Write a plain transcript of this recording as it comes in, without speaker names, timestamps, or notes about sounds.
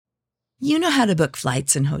You know how to book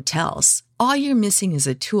flights and hotels. All you're missing is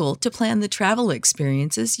a tool to plan the travel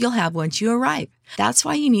experiences you'll have once you arrive. That's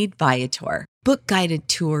why you need Viator. Book guided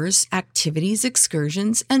tours, activities,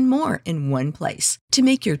 excursions, and more in one place to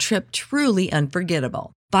make your trip truly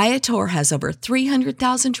unforgettable. Viator has over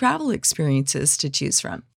 300,000 travel experiences to choose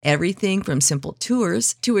from. Everything from simple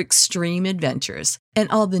tours to extreme adventures and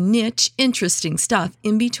all the niche, interesting stuff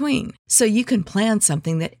in between. So you can plan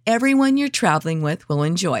something that everyone you're traveling with will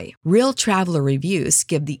enjoy. Real traveler reviews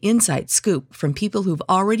give the inside scoop from people who've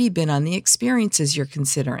already been on the experiences you're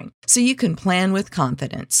considering. So you can plan with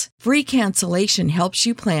confidence. Free cancellation helps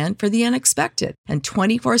you plan for the unexpected. And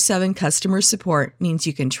 24/7 customer support means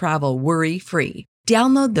you can travel worry-free.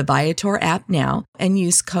 Download the Viator app now and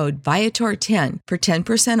use code Viator10 for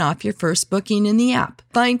 10% off your first booking in the app.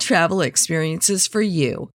 Find travel experiences for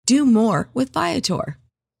you. Do more with Viator.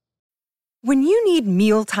 When you need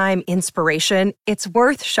mealtime inspiration, it's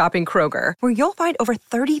worth shopping Kroger, where you'll find over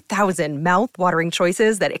 30,000 mouth-watering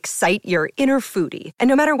choices that excite your inner foodie. And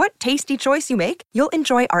no matter what tasty choice you make, you'll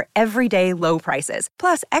enjoy our everyday low prices,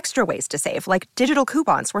 plus extra ways to save, like digital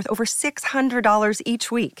coupons worth over $600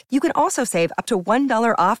 each week. You can also save up to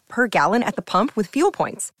 $1 off per gallon at the pump with fuel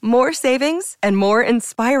points. More savings and more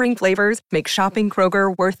inspiring flavors make shopping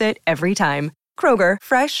Kroger worth it every time. Kroger,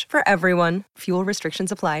 fresh for everyone. Fuel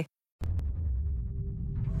restrictions apply.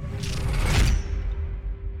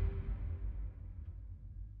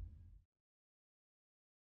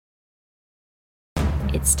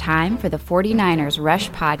 It's time for the 49ers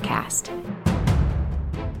Rush Podcast.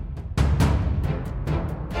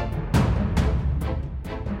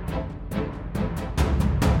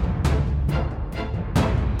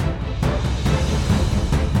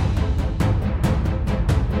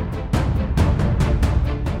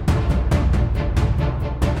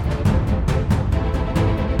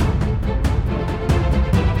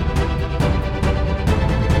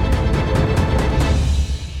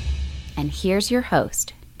 Here's your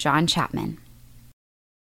host, John Chapman.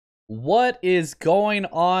 What is going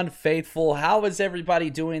on, faithful? How is everybody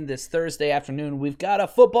doing this Thursday afternoon? We've got a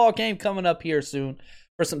football game coming up here soon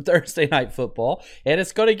for some Thursday night football, and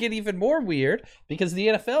it's going to get even more weird because the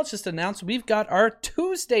NFL just announced we've got our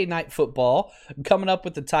Tuesday night football coming up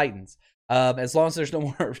with the Titans. As long as there's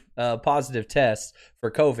no more positive tests for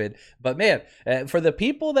COVID. But man, for the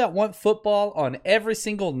people that want football on every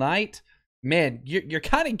single night, man, you're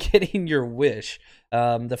kind of getting your wish.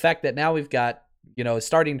 The fact that now we've got,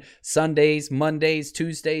 starting Sundays, Mondays,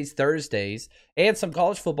 Tuesdays, Thursdays, and some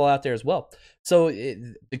college football out there as well. So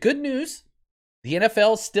the good news, the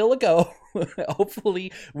NFL's still a go.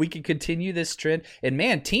 Hopefully we can continue this trend. And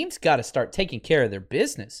man, teams got to start taking care of their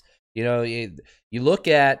business. You look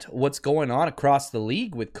at what's going on across the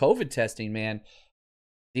league with COVID testing, man.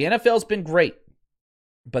 The NFL's been great.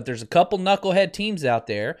 But there's a couple knucklehead teams out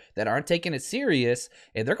there that aren't taking it serious,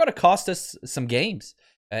 and they're going to cost us some games.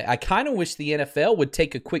 I kind of wish the NFL would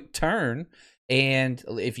take a quick turn, and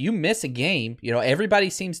if you miss a game,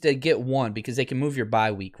 everybody seems to get one because they can move your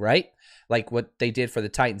bye week, right? Like what they did for the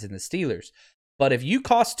Titans and the Steelers. But if you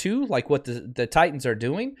cost two, like what the Titans are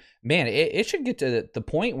doing, man, it should get to the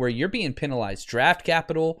point where you're being penalized. Draft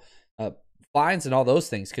capital, fines, and all those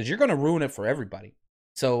things, because you're going to ruin it for everybody.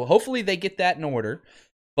 So hopefully they get that in order.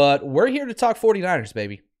 But we're here to talk 49ers,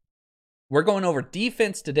 baby. We're going over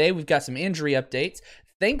defense today. We've got some injury updates.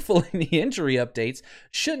 Thankfully, the injury updates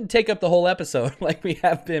shouldn't take up the whole episode like we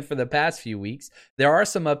have been for the past few weeks. There are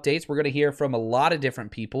some updates. We're going to hear from a lot of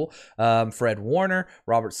different people. Fred Warner,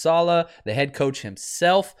 Robert Saleh, the head coach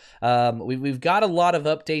himself. We've got a lot of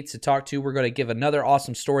updates to talk to. We're going to give another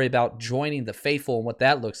awesome story about joining the faithful and what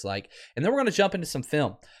that looks like. And then we're going to jump into some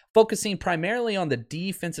film, focusing primarily on the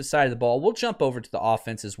defensive side of the ball. We'll jump over to the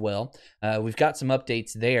offense as well. We've got some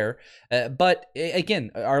updates there. But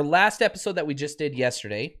again, our last episode that we just did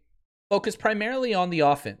yesterday focused primarily on the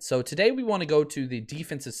offense. So today we want to go to the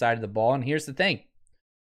defensive side of the ball. And here's the thing.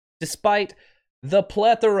 Despite the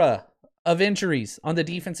plethora of injuries on the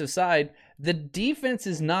defensive side, the defense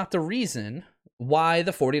is not the reason why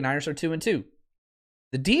the 49ers are 2-2.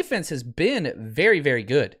 The defense has been very, very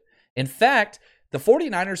good. In fact, the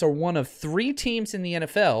 49ers are one of 3 teams in the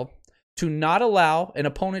NFL to not allow an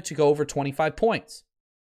opponent to go over 25 points.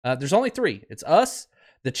 There's only 3. It's us,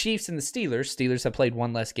 the Chiefs, and the Steelers. Steelers have played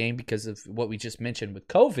one less game because of what we just mentioned with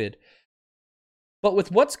COVID. But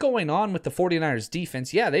with what's going on with the 49ers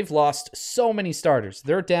defense, yeah, they've lost so many starters.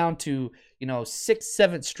 They're down to, 6th,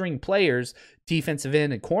 7th string players, defensive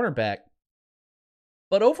end and cornerback.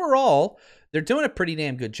 But overall, they're doing a pretty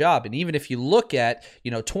damn good job. And even if you look at,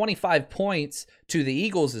 25 points to the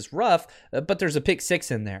Eagles is rough, but there's a pick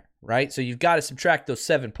 6 in there. right? So you've got to subtract those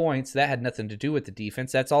 7 points. That had nothing to do with the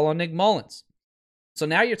defense. That's all on Nick Mullins. So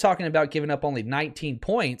now you're talking about giving up only 19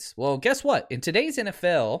 points. Well, guess what? In today's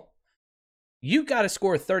NFL, you got to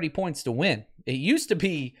score 30 points to win. It used to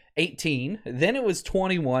be 18, then it was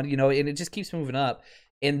 21, and it just keeps moving up.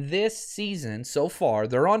 In this season so far,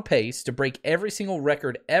 they're on pace to break every single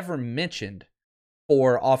record ever mentioned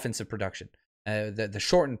for offensive production. The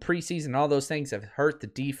shortened preseason, all those things have hurt the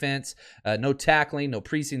defense. No tackling, no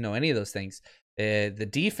preseason, no any of those things. The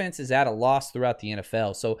defense is at a loss throughout the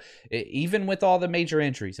NFL. So even with all the major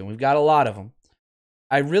injuries, and we've got a lot of them,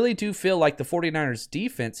 I really do feel like the 49ers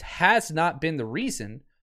defense has not been the reason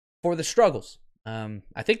for the struggles.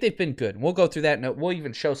 I think they've been good. We'll go through that, and we'll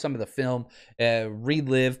even show some of the film,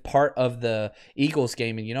 relive part of the Eagles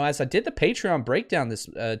game. And, as I did the Patreon breakdown this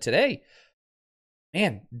today,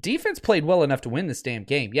 man, defense played well enough to win this damn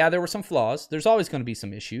game. Yeah, there were some flaws. There's always going to be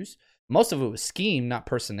some issues. Most of it was scheme, not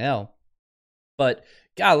personnel. But,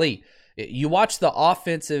 golly, you watch the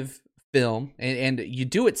offensive film, and you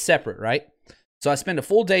do it separate, right? So I spend a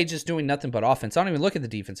full day just doing nothing but offense. I don't even look at the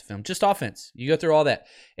defensive film, just offense. You go through all that,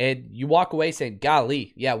 and you walk away saying,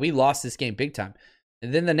 golly, yeah, we lost this game big time.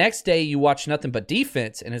 And then the next day you watch nothing but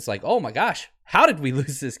defense, and it's like, oh my gosh, how did we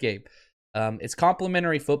lose this game? It's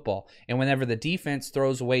complimentary football, and whenever the defense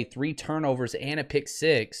throws away 3 turnovers and a pick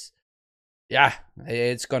 6, yeah,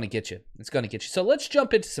 it's going to get you. It's going to get you. So let's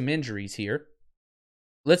jump into some injuries here.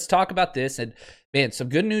 Let's talk about this, and man, some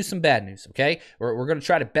good news, some bad news, okay? We're going to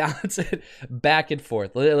try to balance it back and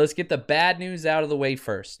forth. Let's get the bad news out of the way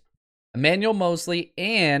first. Emmanuel Moseley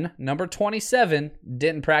and number 27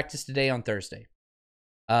 didn't practice today on Thursday.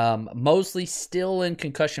 Moseley still in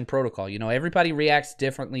concussion protocol. Everybody reacts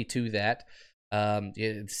differently to that.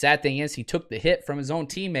 The sad thing is he took the hit from his own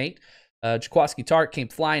teammate. Jaquiski Tartt came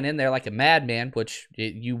flying in there like a madman, which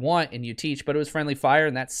you want and you teach, but it was friendly fire,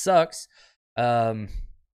 and that sucks.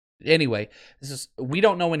 Anyway, we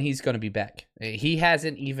don't know when he's going to be back. He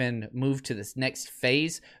hasn't even moved to this next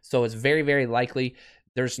phase, so it's very, very likely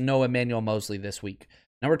there's no Emmanuel Moseley this week.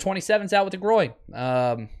 Number 27's out with a groin.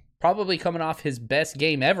 Probably coming off his best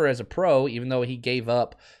game ever as a pro, even though he gave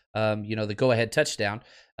up, the go-ahead touchdown.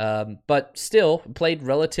 But still played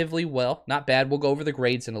relatively well. Not bad. We'll go over the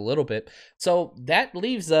grades in a little bit. So that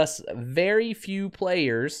leaves us very few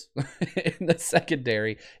players in the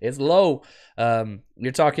secondary. It's low.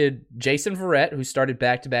 You're talking Jason Verrett, who started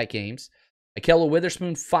back-to-back games. Ahkello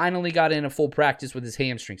Witherspoon finally got in a full practice with his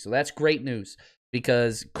hamstring. So that's great news,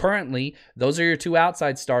 because currently those are your 2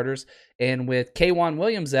 outside starters. And with K'Waun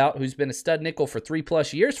Williams out, who's been a stud nickel for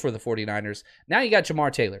 3+ years for the 49ers, now you got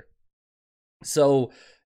Jamar Taylor. So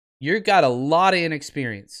you've got a lot of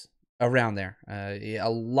inexperience around there, a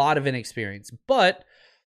lot of inexperience. But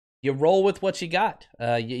you roll with what you got.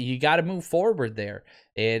 You got to move forward there.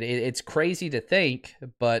 And it's crazy to think,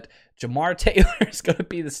 but Jamar Taylor is going to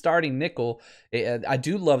be the starting nickel. I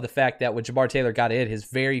do love the fact that when Jamar Taylor got in his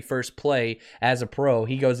very first play as a pro,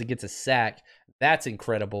 he goes and gets a sack. That's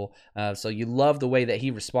incredible. So you love the way that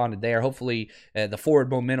he responded there. Hopefully the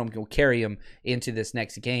forward momentum will carry him into this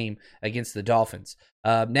next game against the Dolphins.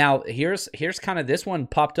 Now, here's kind of this one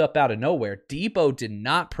popped up out of nowhere. Debo did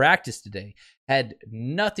not practice today. Had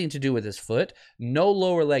nothing to do with his foot, no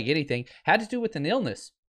lower leg, anything. Had to do with an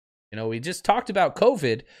illness. We just talked about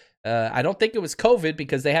COVID. I don't think it was COVID,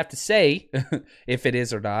 because they have to say if it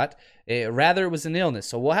is or not. Rather, it was an illness.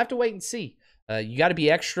 So we'll have to wait and see. You got to be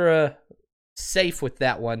extra safe with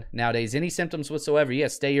that one nowadays. Any symptoms whatsoever,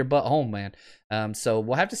 stay your butt home, man. So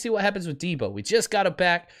we'll have to see what happens with Debo. We just got him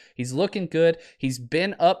back. He's looking good. He's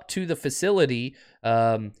been up to the facility.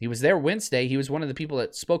 He was there Wednesday. He was one of the people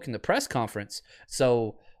that spoke in the press conference.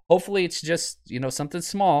 So hopefully it's just, something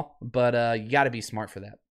small, but you got to be smart for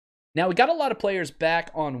that. Now, we got a lot of players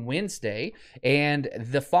back on Wednesday, and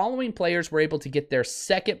the following players were able to get their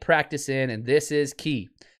second practice in, and this is key.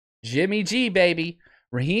 Jimmy G, baby.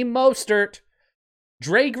 Raheem Mostert,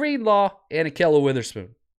 Dre Greenlaw, and Ahkello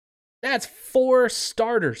Witherspoon. That's 4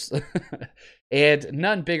 starters. And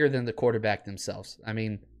none bigger than the quarterback themselves. I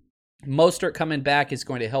mean, Mostert coming back is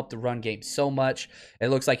going to help the run game so much. It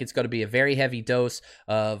looks like it's going to be a very heavy dose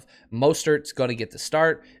of Mostert's going to get the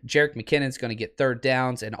start. Jerick McKinnon's going to get third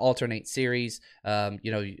downs and alternate series.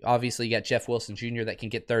 Obviously you got Jeff Wilson Jr. that can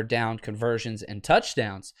get third down conversions and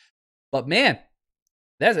touchdowns. But man,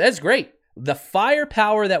 that's great. The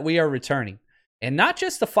firepower that we are returning, and not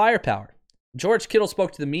just the firepower. George Kittle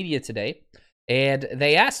spoke to the media today, and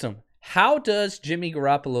they asked him, how does Jimmy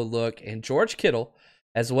Garoppolo look? And George Kittle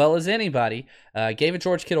as well as anybody, gave a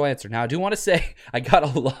George Kittle answer. Now, I do want to say I got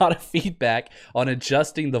a lot of feedback on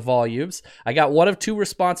adjusting the volumes. I got one of two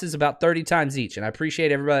responses about 30 times each, and I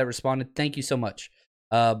appreciate everybody that responded. Thank you so much.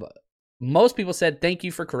 Most people said, thank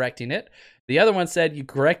you for correcting it. The other one said, you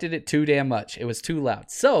corrected it too damn much. It was too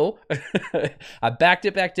loud. So I backed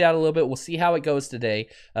it back down a little bit. We'll see how it goes today.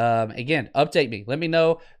 Again, update me. Let me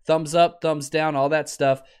know. Thumbs up, thumbs down, all that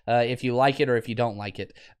stuff, if you like it or if you don't like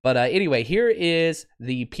it. But anyway, here is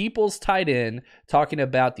the People's tight end talking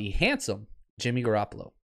about the handsome Jimmy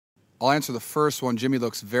Garoppolo. I'll answer the first one. Jimmy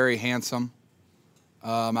looks very handsome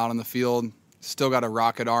out on the field. Still got a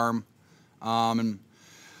rocket arm. And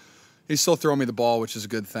he's still throwing me the ball, which is a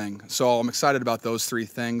good thing. So I'm excited about those three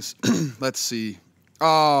things. Let's see.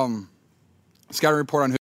 Scouting report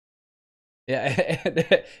on who.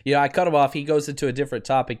 Yeah, I cut him off. He goes into a different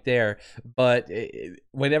topic there. But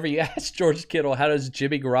whenever you ask George Kittle, how does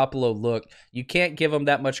Jimmy Garoppolo look, you can't give him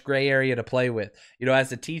that much gray area to play with.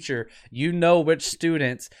 As a teacher, you know which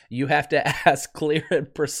students you have to ask clear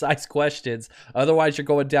and precise questions. Otherwise, you're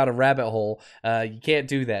going down a rabbit hole. You can't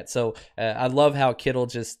do that. So I love how Kittle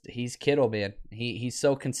he's Kittle, man. He's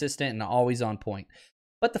so consistent and always on point.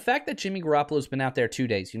 But the fact that Jimmy Garoppolo's been out there 2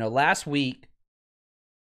 days, last week,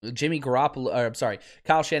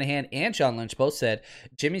 Kyle Shanahan and John Lynch both said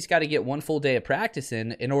Jimmy's got to get 1 full day of practice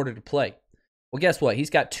in order to play. Well, guess what? He's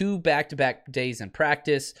got 2 back-to-back days in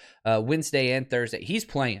practice, Wednesday and Thursday. He's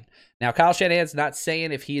playing. Now, Kyle Shanahan's not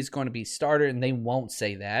saying if he is going to be starter, and they won't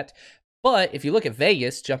say that. But if you look at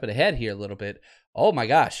Vegas, jumping ahead here a little bit, oh my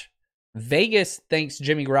gosh. Vegas thinks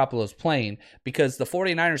Jimmy Garoppolo's playing because the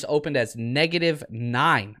 49ers opened as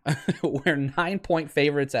 -9. We're 9-point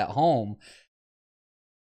favorites at home.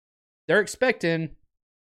 They're expecting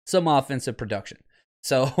some offensive production.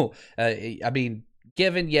 So,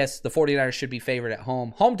 given, yes, the 49ers should be favored at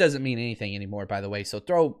home. Home doesn't mean anything anymore, by the way. So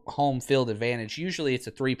throw home field advantage. Usually it's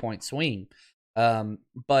a 3-point swing.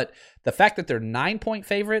 But the fact that they're 9-point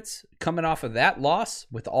favorites coming off of that loss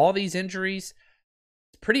with all these injuries,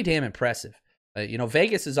 it's pretty damn impressive.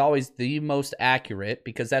 Vegas is always the most accurate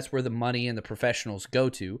because that's where the money and the professionals go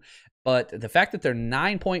to. But the fact that they're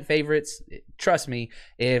 9-point favorites, trust me,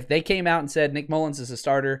 if they came out and said Nick Mullins is a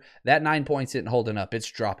starter, that 9 points isn't holding up. It's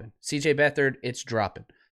dropping. CJ Beathard, it's dropping.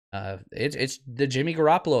 It's the Jimmy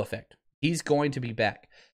Garoppolo effect. He's going to be back.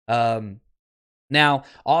 Now,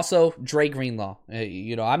 also, Dre Greenlaw.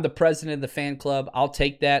 I'm the president of the fan club. I'll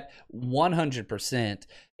take that 100%.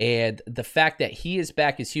 And the fact that he is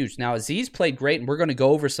back is huge. Now, Azeez played great, and we're going to go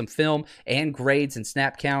over some film and grades and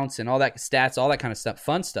snap counts and all that stats, all that kind of stuff,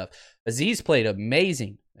 fun stuff. Azeez played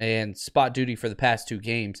amazing and spot duty for the past 2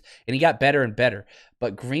 games, and he got better and better.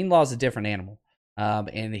 But Greenlaw's a different animal.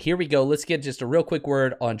 And here we go. Let's get just a real quick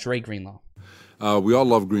word on Dre Greenlaw. We all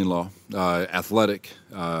love Greenlaw. Athletic.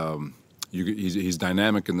 He's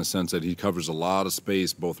dynamic in the sense that he covers a lot of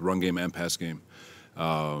space, both run game and pass game.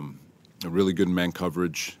 A really good man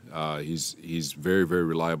coverage. He's very, very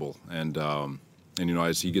reliable. And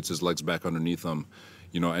as he gets his legs back underneath him,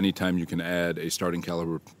 anytime you can add a starting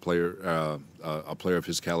caliber player, a player of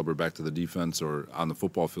his caliber back to the defense or on the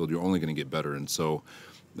football field, you're only going to get better. And so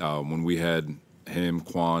when we had him,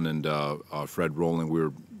 Quan, and Fred rolling, we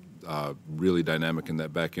were really dynamic in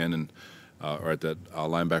that back end and or at that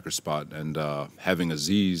linebacker spot. And having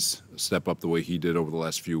Azeez step up the way he did over the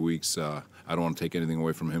last few weeks, I don't want to take anything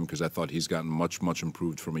away from him because I thought he's gotten much, much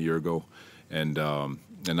improved from a year ago. And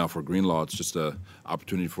now for Greenlaw, it's just an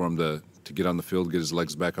opportunity for him to get on the field, get his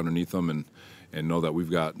legs back underneath him, and know that we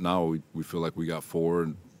feel like we got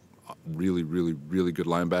 4 really, really, really good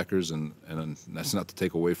linebackers, and that's not to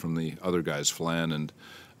take away from the other guys, Flan and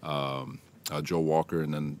Joe Walker,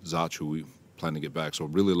 and then Zach, who we plan to get back. So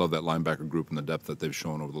really love that linebacker group and the depth that they've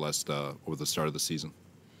shown over the start of the season.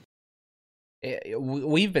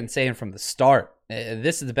 We've been saying from the start,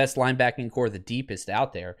 this is the best linebacking core, the deepest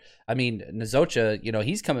out there. Nzocha,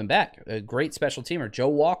 he's coming back. A great special teamer. Joe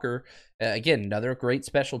Walker, again, another great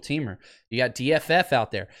special teamer. You got DFF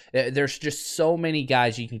out there. There's just so many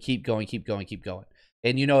guys you can keep going.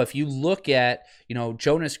 And, if you look at,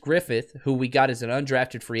 Jonas Griffith, who we got as an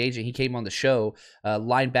undrafted free agent, he came on the show,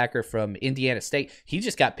 linebacker from Indiana State. He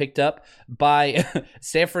just got picked up by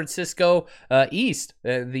San Francisco East,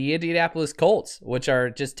 the Indianapolis Colts, which are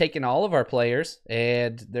just taking all of our players,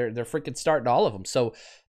 and they're freaking starting all of them. So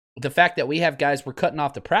the fact that we have guys we're cutting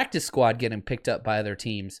off the practice squad getting picked up by other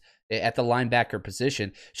teams at the linebacker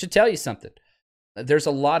position should tell you something. There's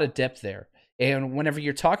a lot of depth there. And whenever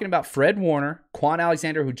you're talking about Fred Warner, Quan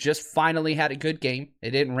Alexander, who just finally had a good game,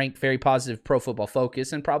 it didn't rank very positive Pro Football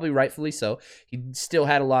Focus, and probably rightfully so. He still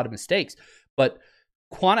had a lot of mistakes. But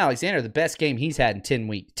Quan Alexander, the best game he's had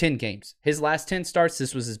in 10 games. His last 10 starts,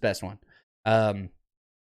 this was his best one.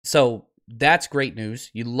 So that's great news.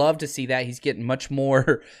 You love to see that. He's getting much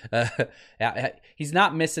more. He's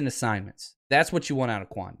not missing assignments. That's what you want out of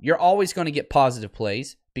Quan. You're always going to get positive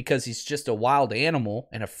plays because he's just a wild animal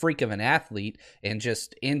and a freak of an athlete and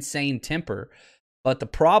just insane temper. But the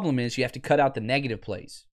problem is you have to cut out the negative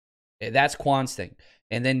plays. That's Quan's thing.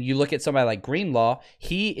 And then you look at somebody like Greenlaw.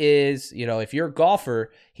 He is, if you're a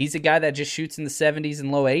golfer, he's a guy that just shoots in the 70s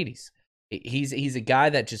and low 80s. He's a guy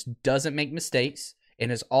that just doesn't make mistakes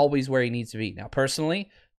and is always where he needs to be. Now, personally,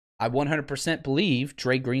 I 100% believe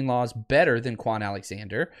Dre Greenlaw is better than Quan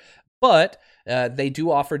Alexander, but they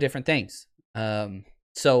do offer different things.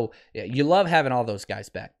 So you love having all those guys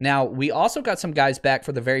back. Now, we also got some guys back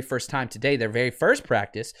for the very first time today, their very first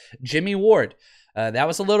practice. Jimmy Ward, that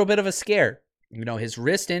was a little bit of a scare. His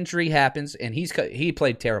wrist injury happens, and he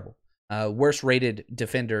played terrible. Worst rated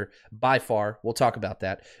defender by far. We'll talk about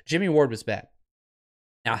that. Jimmy Ward was bad.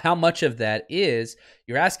 Now, how much of that is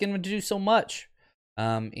you're asking him to do so much?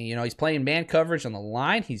 He's playing man coverage on the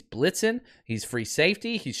line. He's blitzing. He's free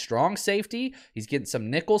safety. He's strong safety. He's getting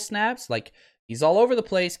some nickel snaps. Like, he's all over the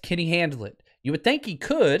place. Can he handle it? You would think he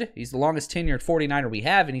could. He's the longest tenured 49er we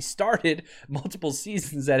have, and he started multiple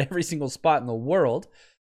seasons at every single spot in the world.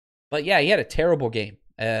 But yeah, he had a terrible game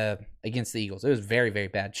against the Eagles. It was very, very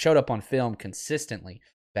bad. Showed up on film consistently.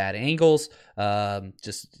 Bad angles. It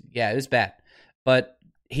was bad. But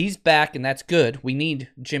he's back, and that's good. We need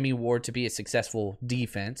Jimmy Ward to be a successful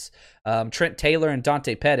defense. Trent Taylor and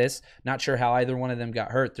Dante Pettis, not sure how either one of them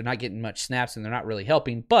got hurt. They're not getting much snaps, and they're not really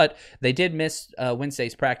helping. But they did miss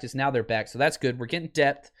Wednesday's practice. Now they're back, so that's good. We're getting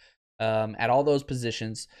depth at all those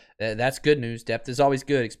positions. That's good news. Depth is always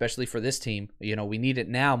good, especially for this team. We need it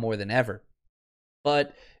now more than ever.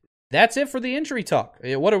 But that's it for the injury talk.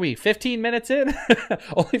 What are we, 15 minutes in?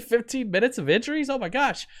 Only 15 minutes of injuries? Oh my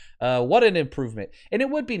gosh. What an improvement. And it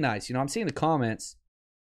would be nice. I'm seeing the comments.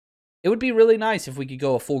 It would be really nice if we could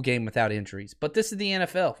go a full game without injuries. But this is the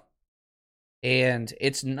NFL. And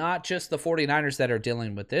it's not just the 49ers that are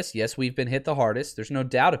dealing with this. Yes, we've been hit the hardest. There's no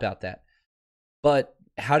doubt about that. But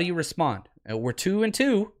how do you respond? We're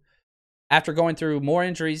 2-2. After going through more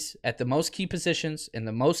injuries at the most key positions and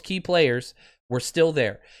the most key players, we're still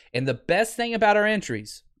there. And the best thing about our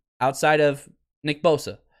injuries, outside of Nick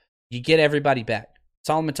Bosa, you get everybody back.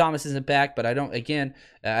 Solomon Thomas isn't back, but I don't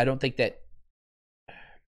think that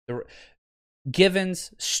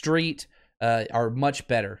Givens, Street are much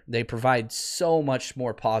better. They provide so much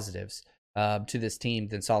more positives to this team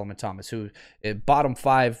than Solomon Thomas, who bottom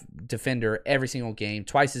 5 defender every single game,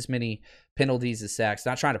 twice as many penalties as sacks.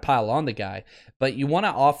 Not trying to pile on the guy, but you want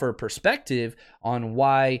to offer perspective on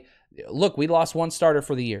why. Look, we lost one starter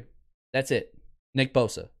for the year. That's it. Nick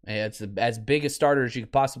Bosa. It's as big a starter as you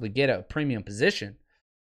could possibly get at a premium position.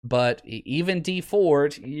 But even D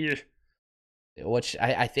Ford, which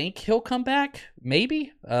I think he'll come back,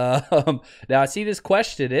 maybe. Now I see this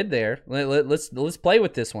question in there. Let's play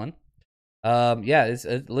with this one.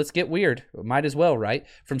 Let's get weird. Might as well, right?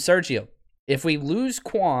 From Sergio. If we lose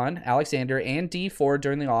Quan Alexander and D Ford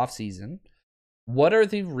during the offseason, what are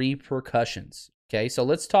the repercussions? Okay, so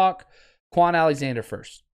let's talk Quan Alexander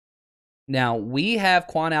first. Now, we have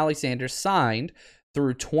Quan Alexander signed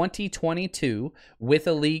through 2022 with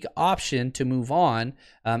a league option to move on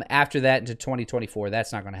after that into 2024.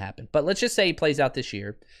 That's not going to happen. But let's just say he plays out this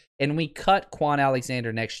year, and we cut Quan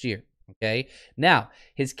Alexander next year. Okay, now,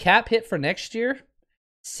 his cap hit for next year,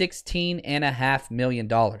 $16.5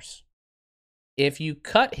 million. If you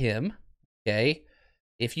cut him,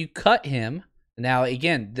 now,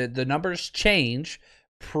 again, the numbers change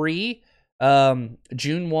pre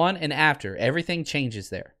June 1 and after. Everything changes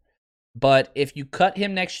there. But if you cut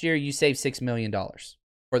him next year, you save $6 million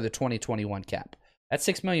for the 2021 cap. That's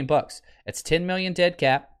 $6 million. That's $10 million dead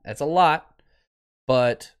cap. That's a lot,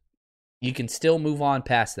 but you can still move on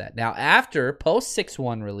past that. Now, after post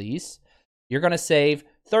 6-1 release, you're going to save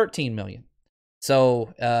 $13 million.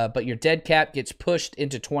 So, but your dead cap gets pushed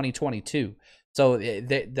into 2022. So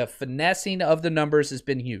the finessing of the numbers has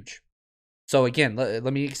been huge. So again,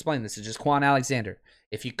 let me explain this. It's just Quan Alexander.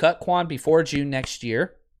 If you cut Quan before June next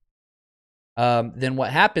year, then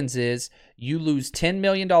what happens is you lose $10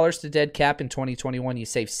 million to dead cap in 2021. You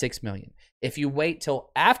save $6 million. If you wait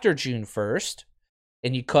till after June 1st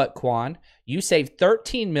and you cut Quan, you save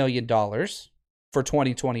 $13 million for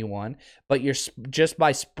 2021, but you're just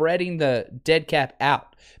by spreading the dead cap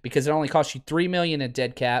out, because it only costs you $3 million in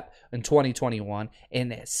dead cap in 2021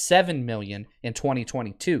 and $7 million in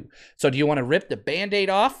 2022. So do you want to rip the Band-Aid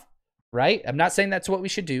off right? I'm not saying that's what we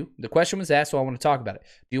should do. The question was asked, so I want to talk about it.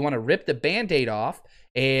 Do you want to rip the Band-Aid off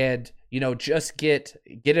and, just get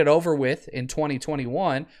it over with in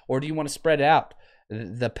 2021, or do you want to spread out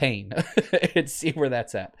the pain and see where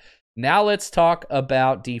that's at? Now let's talk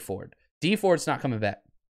about Dee Ford. Dee Ford's not coming back.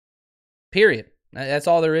 Period. That's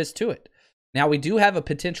all there is to it. Now, we do have a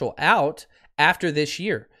potential out after this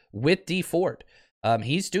year with Dee Ford.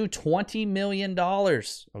 He's due $20 million,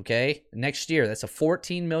 okay, next year. That's a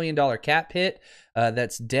 $14 million cap hit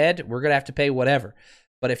that's dead. We're going to have to pay whatever.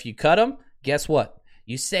 But if you cut him, guess what?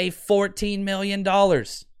 You save $14 million.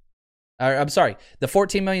 I'm sorry, the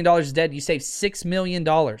 $14 million is dead. You save $6 million.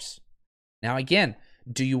 Now, again,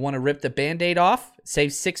 do you want to rip the Band-Aid off, save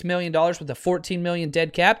 $6 million with a $14 million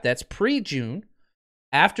dead cap? That's pre-June.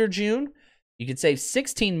 After June, you could save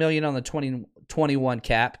 $16 million on the 2021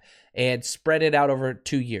 cap and spread it out over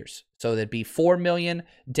 2 years. So that'd be $4 million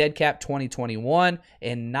dead cap 2021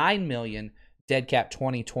 and $9 million dead cap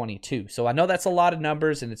 2022. So I know that's a lot of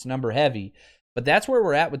numbers and it's number heavy, but that's where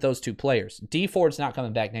we're at with those two players. Dee Ford's not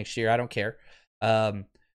coming back next year. I don't care. Quan,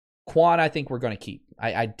 I think we're going to keep.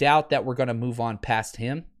 I doubt that we're going to move on past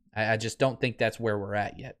him. I just don't think that's where we're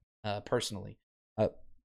at yet, personally.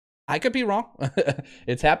 I could be wrong.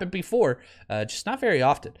 It's happened before, just not very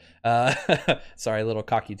often. Sorry, a little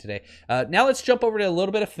cocky today. Now let's jump over to a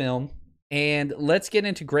little bit of film, and let's get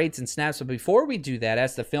into grades and snaps. But before we do that,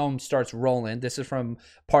 as the film starts rolling, this is from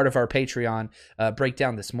part of our Patreon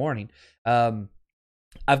breakdown this morning.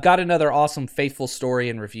 I've got another awesome Faithful story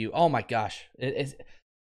and review. Oh my gosh, it's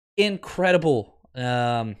incredible.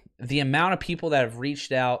 The amount of people that have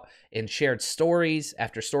reached out and shared stories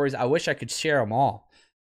after stories. I wish I could share them all.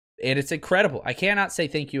 And it's incredible. I cannot say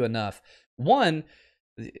thank you enough. One,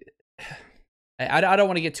 I don't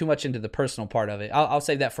want to get too much into the personal part of it. I'll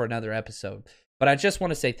save that for another episode. But I just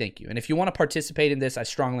want to say thank you. And if you want to participate in this, I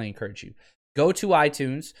strongly encourage you. Go to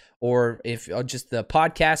iTunes or just the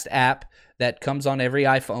podcast app that comes on every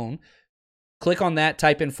iPhone. Click on that,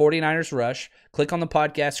 type in 49ers Rush, click on the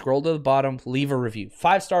podcast, scroll to the bottom, leave a review.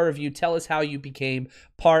 5-star review, tell us how you became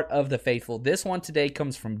part of the Faithful. This one today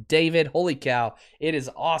comes from David. Holy cow, it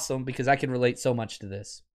is awesome because I can relate so much to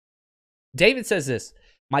this. David says this: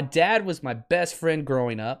 my dad was my best friend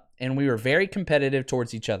growing up, and we were very competitive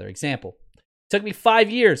towards each other. Example, took me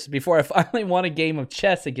 5 years before I finally won a game of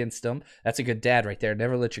chess against him. That's a good dad right there.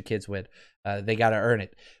 Never let your kids win. They got to earn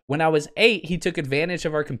it. When I was 8, he took advantage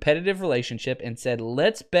of our competitive relationship and said,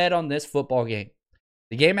 let's bet on this football game.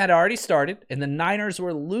 The game had already started, and the Niners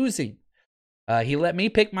were losing. He let me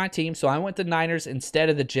pick my team, so I went the Niners instead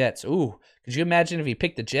of the Jets. Ooh, could you imagine if he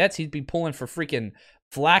picked the Jets? He'd be pulling for freaking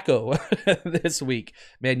Flacco this week.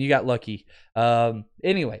 Man, you got lucky.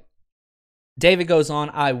 Anyway. David goes on,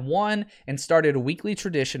 I won and started a weekly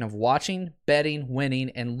tradition of watching, betting, winning,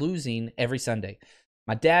 and losing every Sunday.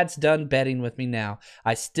 My dad's done betting with me now.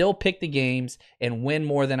 I still pick the games and win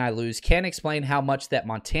more than I lose. Can't explain how much that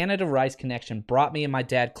Montana to Rice connection brought me and my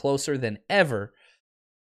dad closer than ever.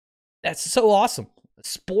 That's so awesome.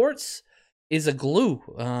 Sports is a glue.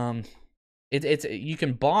 It's you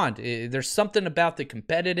can bond. There's something about the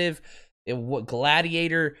competitive,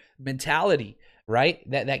 gladiator mentality, right?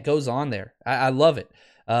 That goes on there. I love it.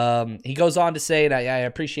 He goes on to say, and I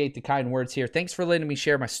appreciate the kind words here. Thanks for letting me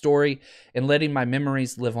share my story and letting my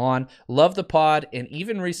memories live on. Love the pod and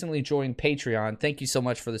even recently joined Patreon. Thank you so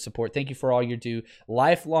much for the support. Thank you for all you do.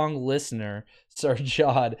 Lifelong listener, Sir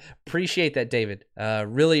Jod. Appreciate that, David.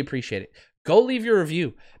 Really appreciate it. Go leave your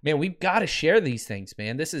review. Man, we've got to share these things,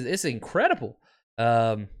 man. It's incredible.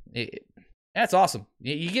 That's awesome.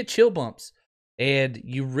 You get chill bumps and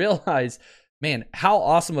you realize, man, how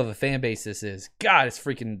awesome of a fan base this is. God,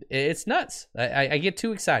 it's nuts. I get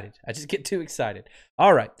too excited. I just get too excited.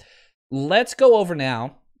 All right, let's go over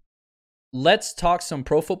now. Let's talk some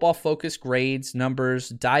Pro Football Focus grades, numbers,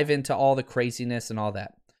 dive into all the craziness and all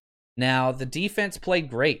that. Now, the defense played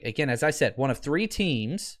great. Again, as I said, one of 3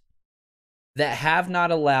 teams that have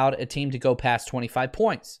not allowed a team to go past 25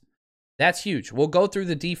 points. That's huge. We'll go through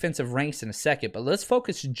the defensive ranks in a second, but let's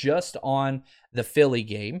focus just on the Philly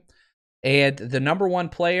game. And the number 1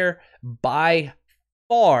 player by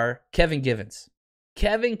far, Kevin Givens.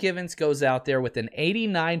 Kevin Givens goes out there with an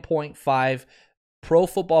 89.5 Pro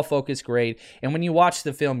Football Focus grade. And when you watch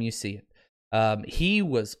the film, you see it. He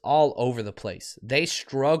was all over the place. They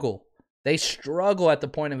struggle. They struggle at the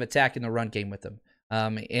point of attack in the run game with him.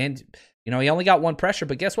 And, he only got 1 pressure,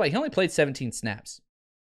 but guess what? He only played 17 snaps.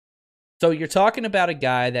 So you're talking about a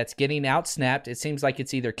guy that's getting out-snapped. It seems like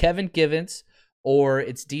it's either Kevin Givens or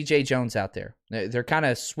it's DJ Jones out there. They're kind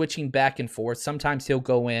of switching back and forth. Sometimes he'll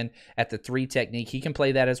go in at the 3 technique. He can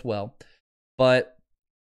play that as well. But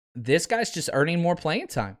this guy's just earning more playing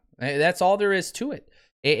time. That's all there is to it.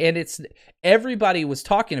 And it's everybody was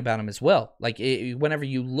talking about him as well. Like whenever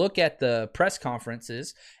you look at the press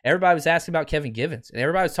conferences, everybody was asking about Kevin Givens, and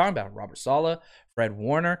everybody was talking about Robert Saleh, Fred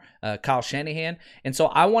Warner, Kyle Shanahan. And so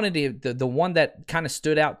I wanted the one that kind of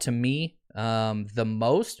stood out to me the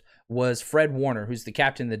most was Fred Warner, who's the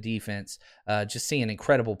captain of the defense. Just seeing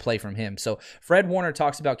incredible play from him. So Fred Warner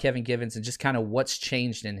talks about Kevin Givens and just kind of what's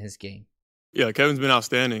changed in his game. Yeah, Kevin's been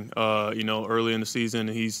outstanding. Early in the season,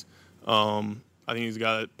 he's I think he's a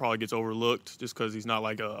guy that probably gets overlooked just because he's not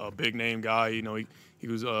like a big name guy. You know, he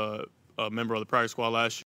was a member of the practice squad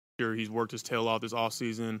last year. He's worked his tail off this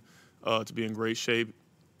offseason to be in great shape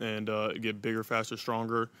and get bigger, faster,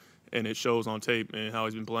 stronger, and it shows on tape and how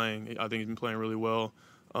he's been playing. I think he's been playing really well,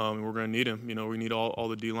 and we're going to need him. You know, we need all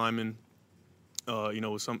the D linemen.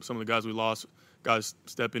 With some of the guys we lost, guys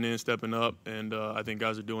stepping in, stepping up, and I think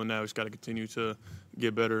guys are doing that. We just got to continue to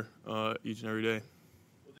get better each and every day.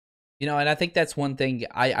 You know, and I think that's one thing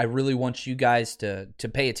I really want you guys to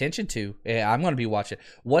pay attention to. I'm going to be watching.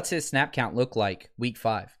 What's his snap count look like week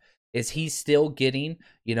 5? Is he still getting,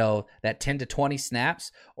 that 10 to 20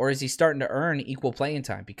 snaps, or is he starting to earn equal playing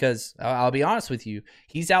time? Because I'll be honest with you,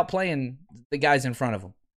 he's outplaying the guys in front of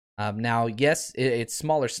him. Now, yes, it's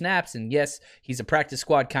smaller snaps, and yes, he's a practice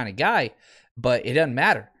squad kind of guy, but it doesn't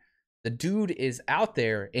matter. The dude is out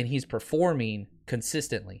there, and he's performing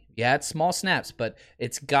consistently. Yeah, it's small snaps, but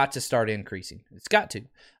it's got to start increasing. It's got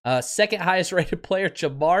to. Second highest rated player,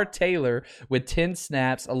 Jamar Taylor, with 10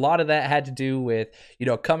 snaps. A lot of that had to do with,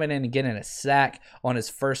 coming in and getting a sack on his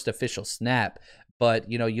first official snap. But,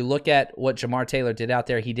 you look at what Jamar Taylor did out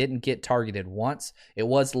there. He didn't get targeted once. It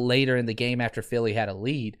was later in the game after Philly had a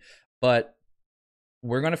lead. But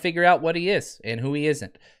we're going to figure out what he is and who he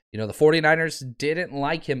isn't. The 49ers didn't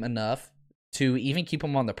like him enough to even keep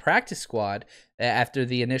him on the practice squad after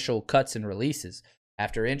the initial cuts and releases.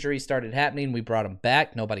 After injuries started happening, we brought him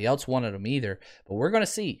back. Nobody else wanted him either. But we're going to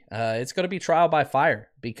see. It's going to be trial by fire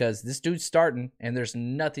because this dude's starting, and there's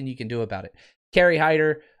nothing you can do about it. Kerry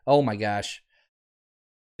Hyder, oh my gosh.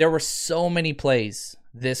 There were so many plays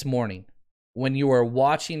this morning when you were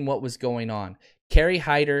watching what was going on. Kerry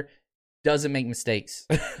Hyder doesn't make mistakes.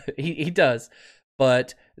 he does.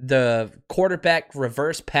 But the quarterback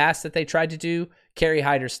reverse pass that they tried to do, Kerry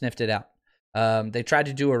Hyder sniffed it out. They tried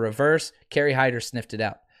to do a reverse, Kerry Hyder sniffed it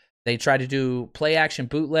out. They tried to do play action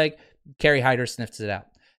bootleg, Kerry Hyder sniffed it out.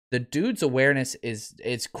 The dude's awareness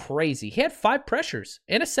is crazy. He had 5 pressures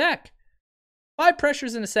and a sack. 5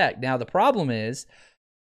 pressures and a sack. Now the problem is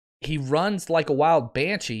he runs like a wild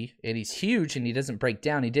banshee, and he's huge, and he doesn't break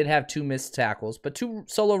down. He did have 2 missed tackles, but 2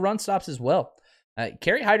 solo run stops as well.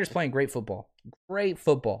 Kerry Hyder's playing great football. Great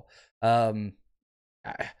football.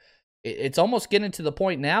 It's almost getting to the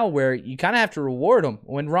point now where you kind of have to reward him.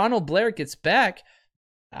 When Ronald Blair gets back,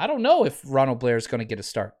 I don't know if Ronald Blair is going to get a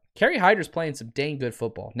start. Kerry Hyder's playing some dang good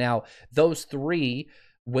football. Now, those 3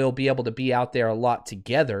 will be able to be out there a lot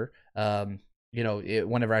together.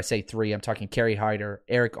 Whenever I say 3, I'm talking Kerry Hyder,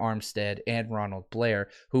 Eric Armstead, and Ronald Blair,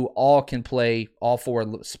 who all can play all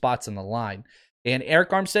 4 spots on the line. And Eric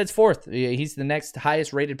Armstead's 4th. He's the next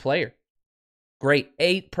highest rated player. Great.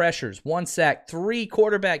 8 pressures, 1 sack, 3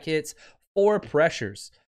 quarterback hits, 4 pressures,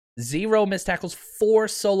 0 missed tackles, 4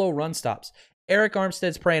 solo run stops. Eric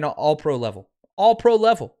Armstead's playing all pro level. All pro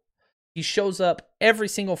level. He shows up every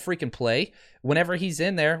single freaking play. Whenever he's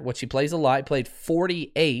in there, which he plays a lot, he played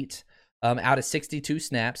 48 out of 62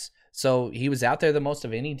 snaps. So he was out there the most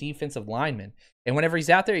of any defensive lineman. And whenever he's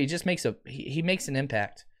out there, he just makes he makes an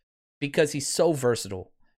impact because he's so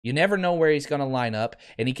versatile. You never know where he's going to line up,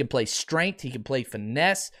 and he can play strength. He can play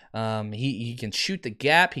finesse. He can shoot the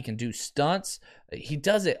gap. He can do stunts. He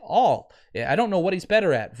does it all. I don't know what he's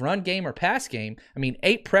better at, run game or pass game. I mean,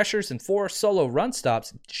 8 pressures and 4 solo run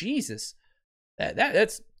stops. Jesus,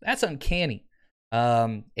 that's uncanny.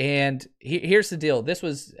 And here's the deal. This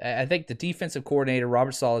was, I think, the defensive coordinator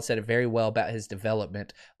Robert Saleh said it very well about his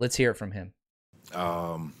development. Let's hear it from him.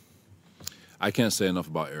 I can't say enough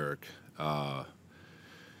about Eric.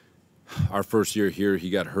 Our first year here, he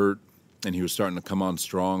got hurt, and he was starting to come on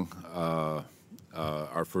strong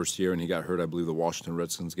our first year, and he got hurt, I believe, the Washington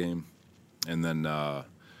Redskins game. And then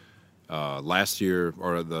last year,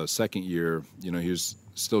 or the second year, he was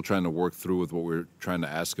still trying to work through with what we were trying to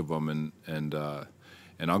ask of him. And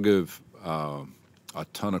I'll give a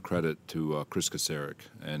ton of credit to Chris Kasarik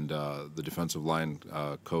and the defensive line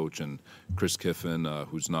coach, and Chris Kiffin,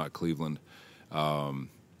 who's not at Cleveland.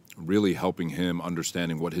 Really helping him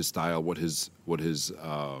understanding what his style, what his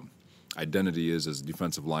identity is as a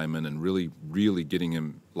defensive lineman, and really getting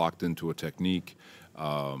him locked into a technique,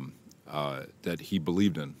 that he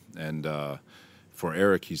believed in. And for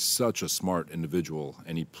Eric, he's such a smart individual,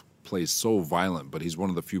 and he plays so violent, but he's one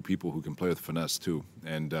of the few people who can play with finesse too.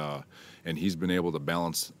 And he's been able to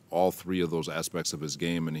balance all three of those aspects of his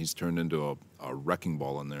game, and he's turned into a wrecking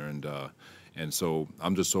ball in there. And so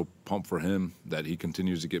I'm just so pumped for him that he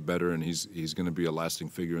continues to get better, and he's going to be a lasting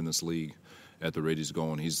figure in this league at the rate he's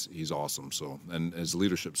going. He's awesome. So, and his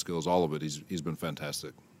leadership skills, all of it, he's been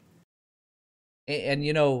fantastic. And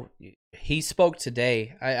you know, he spoke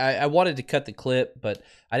today. I wanted to cut the clip, but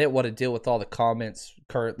I didn't want to deal with all the comments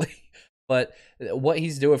currently. But what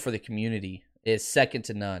he's doing for the community is second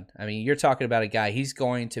to none. I mean, you're talking about a guy, he's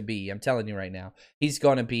going to be, I'm telling you right now, he's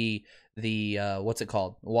going to be the, what's it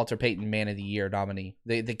called? Walter Payton Man of the Year nominee.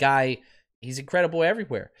 The guy, he's incredible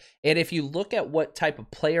everywhere. And if you look at what type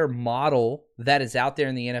of player model that is out there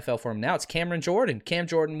in the NFL for him now, it's Cam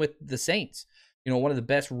Jordan with the Saints. You know, one of the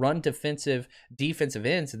best run defensive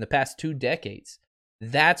ends in the past 2 decades.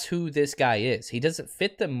 That's who this guy is. He doesn't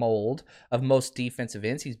fit the mold of most defensive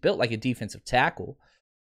ends. He's built like a defensive tackle,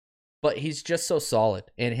 but he's just so solid.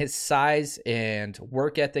 And his size and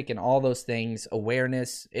work ethic and all those things,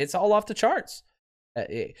 awareness, it's all off the charts.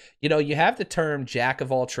 You know, you have the term jack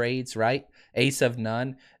of all trades, right? Ace of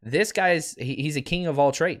none. This guy's, he's a king of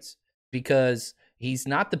all trades because he's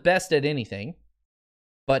not the best at anything,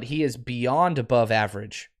 but he is beyond above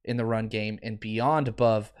average in the run game and beyond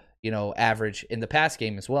above, you know, average in the pass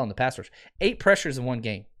game as well, in the pass rush. 8 pressures in one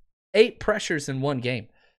game. 8 pressures in one game.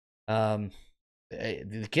 The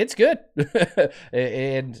kid's good.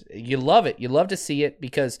 And you love it. You love to see it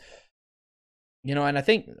because, you know, and I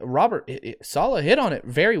think Robert Saleh hit on it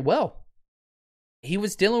very well. He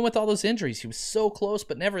was dealing with all those injuries. He was so close,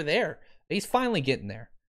 but never there. He's finally getting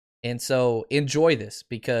there. And so enjoy this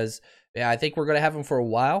because I think we're going to have him for a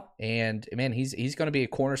while. And, man, he's going to be a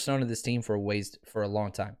cornerstone of this team for a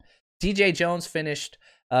long time. DJ Jones finished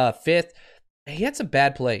 5th. He had some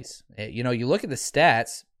bad plays. You know, you look at the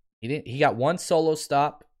stats. He got 1 solo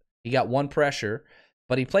stop. He got 1 pressure,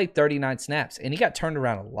 but he played 39 snaps, and he got turned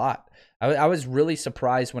around a lot. I was really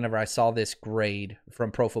surprised whenever I saw this grade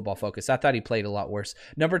from Pro Football Focus. I thought he played a lot worse.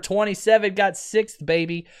 Number 27 got 6th,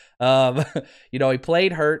 baby. You know, he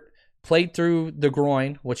played hurt, played through the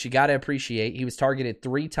groin, which you got to appreciate. He was targeted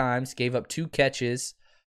 3 times, gave up 2 catches.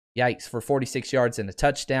 Yikes, for 46 yards and a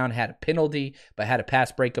touchdown. Had a penalty, but had a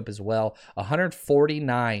pass breakup as well.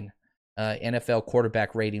 149 NFL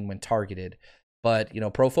quarterback rating when targeted. But, you know,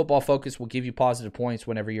 Pro Football Focus will give you positive points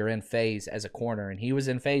whenever you're in phase as a corner, and he was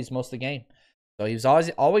in phase most of the game. So he was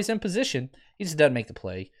always in position. He just doesn't make the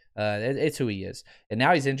play. It's who he is. And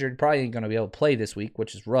now he's injured. Probably ain't going to be able to play this week,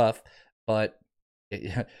 which is rough. But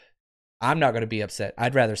I'm not going to be upset.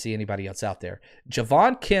 I'd rather see anybody else out there.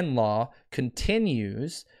 Javon Kinlaw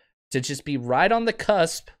continues to just be right on the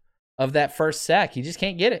cusp of that first sack. He just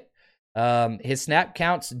can't get it. His snap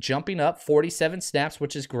count's jumping up, 47 snaps,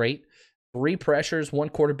 which is great. 3 pressures, 1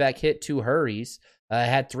 quarterback hit, 2 hurries.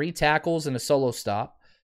 Had 3 tackles and a solo stop.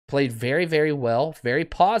 Played very, very well, very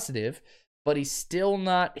positive, but he's still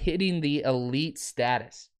not hitting the elite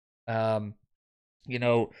status. You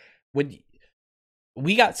know, when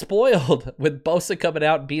we got spoiled with Bosa coming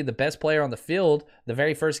out and being the best player on the field the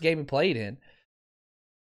very first game he played in.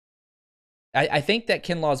 I think that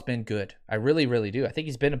Kinlaw's been good. I really, really do. I think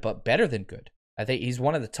he's been better than good. I think he's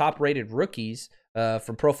one of the top-rated rookies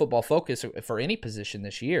from Pro Football Focus for any position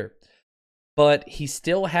this year. But he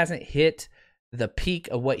still hasn't hit the peak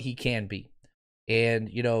of what he can be. And,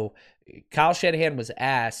 you know, Kyle Shanahan was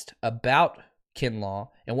asked about Kinlaw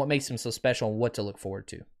and what makes him so special and what to look forward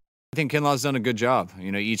to. I think Kinlaw's done a good job.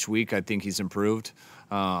 You know, each week I think he's improved.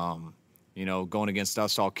 You know, going against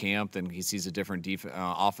us all camp, and he sees a different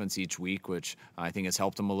offense each week, which I think has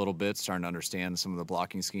helped him a little bit, starting to understand some of the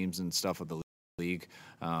blocking schemes and stuff of the league.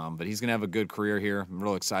 But he's going to have a good career here. I'm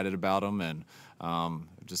real excited about him, and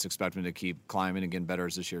just expect him to keep climbing and getting better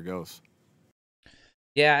as this year goes.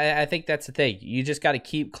 Yeah, I think that's the thing. You just got to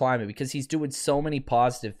keep climbing because he's doing so many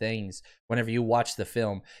positive things whenever you watch the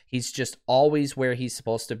film. He's just always where he's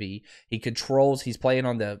supposed to be. He controls. He's playing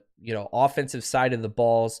on the, you know, offensive side of the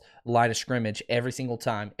ball's line of scrimmage every single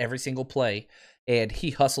time, every single play, and he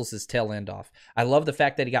hustles his tail end off. I love the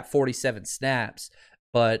fact that he got 47 snaps,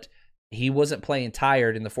 but he wasn't playing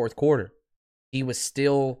tired in the fourth quarter. He was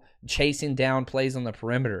still chasing down plays on the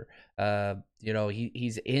perimeter. You know,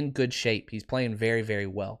 he's in good shape. He's playing very, very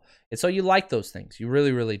well. And so you like those things. You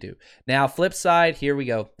really, really do. Now, flip side, here we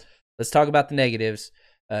go. Let's talk about the negatives.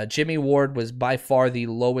 Jimmy Ward was by far the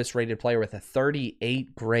lowest rated player with a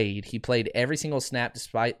 38 grade. He played every single snap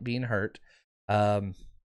despite being hurt.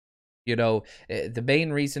 The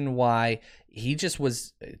main reason why he just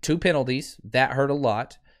was 2 penalties, that hurt a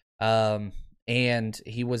lot. And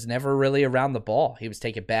he was never really around the ball. He was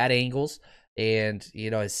taking bad angles, and,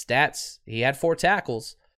 his stats, he had 4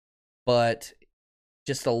 tackles, but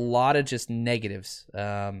just a lot of just negatives.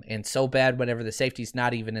 And so bad whenever the safety's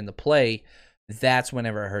not even in the play, that's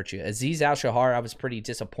whenever it hurts you. Aziz Al-Shahar, I was pretty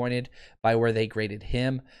disappointed by where they graded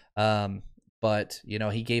him. But,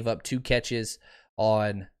 he gave up 2 catches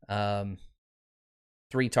on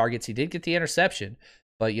 3 targets. He did get the interception,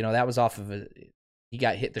 but, that was off of he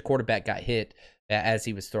got hit. The quarterback got hit as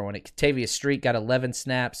he was throwing it. Kentavious Street got 11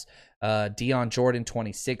 snaps. Dion Jordan,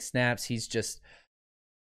 26 snaps. He's just,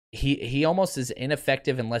 he almost is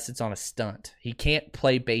ineffective unless it's on a stunt. He can't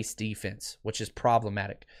play base defense, which is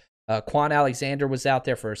problematic. Quan Alexander was out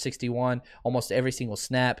there for a 61, almost every single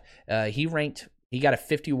snap. He got a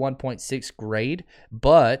 51.6 grade,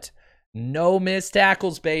 but no missed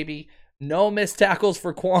tackles, baby. No missed tackles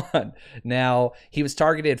for Quan. Now, he was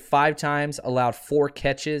targeted 5 times, allowed 4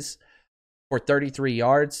 catches for 33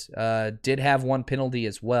 yards. Did have 1 penalty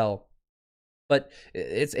as well. But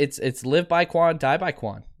it's live by Quan, die by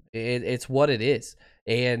Quan. It's what it is.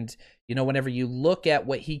 And, whenever you look at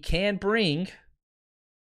what he can bring,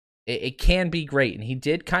 it can be great. And he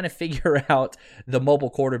did kind of figure out the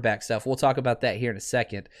mobile quarterback stuff. We'll talk about that here in a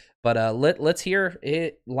second. But let's hear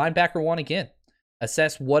it, linebacker 1 again.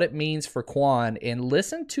 Assess what it means for Quan and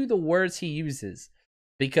listen to the words he uses,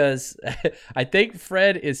 because I think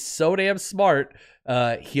Fred is so damn smart.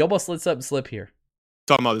 He almost let something slip here.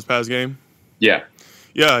 Talking about this past game? Yeah.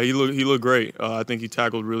 Yeah, he looked great. I think he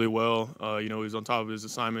tackled really well. He was on top of his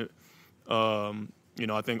assignment.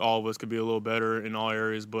 I think all of us could be a little better in all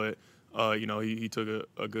areas, but he took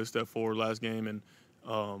a good step forward last game, and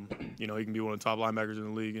he can be one of the top linebackers in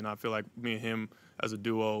the league. And I feel like me and him as a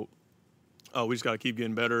duo, we just got to keep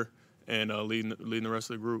getting better and leading the rest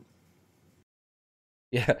of the group.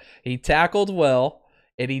 Yeah, he tackled well,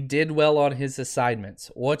 and he did well on his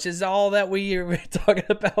assignments, which is all that we were talking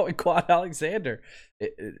about with Quan Alexander.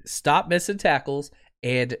 Stop missing tackles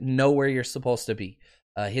and know where you're supposed to be.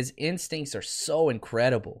 His instincts are so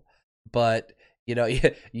incredible, but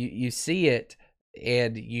you see it,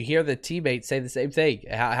 and you hear the teammates say the same thing.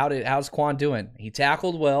 How's Quan doing? He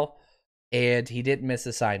tackled well, and he didn't miss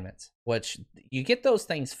assignments, which you get those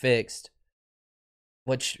things fixed,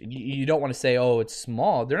 which you don't want to say, oh, it's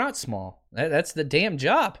small. They're not small. That's the damn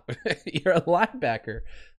job. You're a linebacker.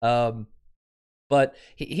 But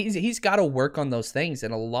he's got to work on those things,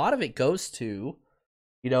 and a lot of it goes to,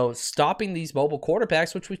 stopping these mobile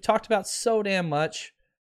quarterbacks, which we've talked about so damn much.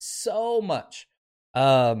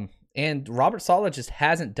 And Robert Saleh just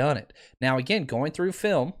hasn't done it. Now, again, going through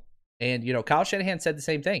film, and, Kyle Shanahan said the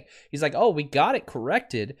same thing. He's like, oh, we got it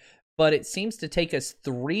corrected, but it seems to take us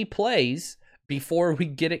 3 plays before we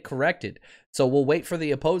get it corrected. So we'll wait for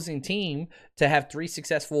the opposing team to have 3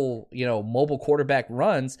 successful, mobile quarterback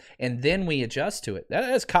runs, and then we adjust to it.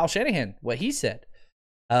 That's Kyle Shanahan, what he said.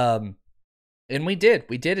 And we did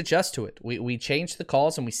adjust to it. We changed the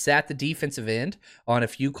calls, and we sat the defensive end on a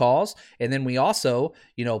few calls. And then we also,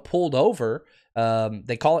 pulled over.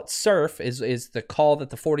 They call it surf is the call that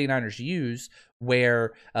the 49ers use,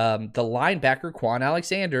 where the linebacker, Quan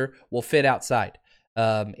Alexander, will fit outside.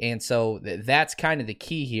 And so that's kind of the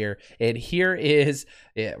key here. And here is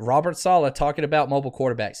Robert Saleh talking about mobile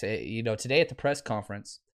quarterbacks. Today at the press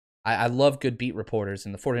conference, I love good beat reporters,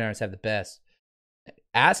 and the 49ers have the best.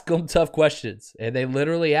 Ask them tough questions, and they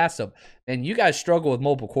literally ask them. And you guys struggle with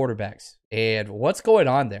mobile quarterbacks, and what's going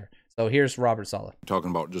on there? So here's Robert Saleh.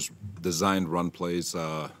 Talking about just designed run plays.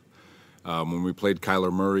 When we played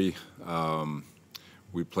Kyler Murray,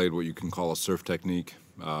 we played what you can call a surf technique.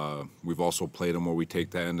 We've also played them where we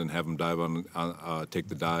take the end and have them dive take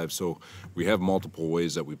the dive. So we have multiple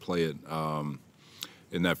ways that we play it.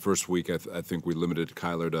 In that first week, I think we limited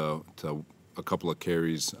Kyler to a couple of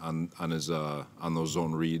carries on those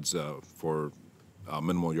zone reads for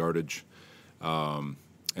minimal yardage.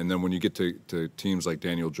 And then when you get to teams like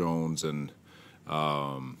Daniel Jones and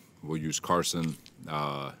we'll use Carson,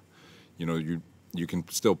 you can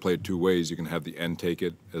still play it 2 ways. You can have the end take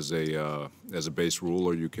it as a base rule,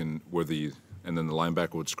 or you can and then the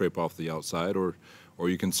linebacker would scrape off the outside, or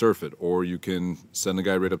you can surf it, or you can send the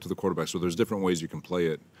guy right up to the quarterback. So there's different ways you can play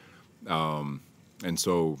it. And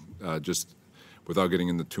so just without getting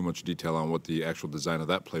into too much detail on what the actual design of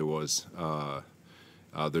that play was,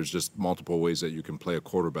 there's just multiple ways that you can play a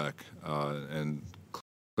quarterback, and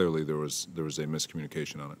clearly there was a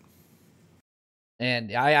miscommunication on it.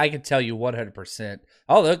 And I can tell you 100%.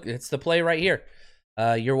 Oh, look, it's the play right here.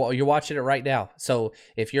 You're watching it right now. So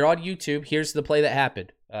if you're on YouTube, here's the play that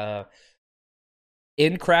happened.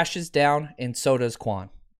 In crashes down, and so does Quan.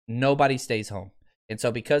 Nobody stays home. And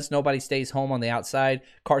so because nobody stays home on the outside,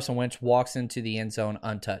 Carson Wentz walks into the end zone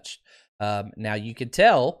untouched. Now, you could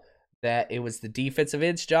tell that it was the defensive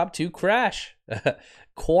end's job to crash.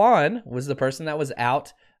 Quan was the person that was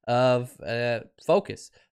out of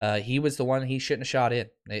focus. He was the one he shouldn't have shot in.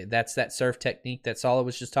 That's that surf technique that Saleh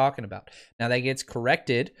was just talking about. Now, that gets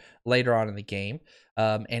corrected later on in the game.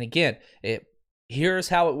 And again, here's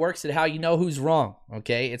how it works and how you know who's wrong,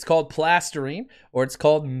 okay? It's called plastering, or it's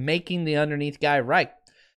called making the underneath guy right.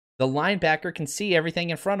 The linebacker can see everything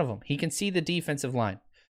in front of him. He can see the defensive line.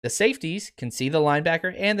 The safeties can see the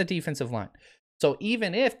linebacker and the defensive line. So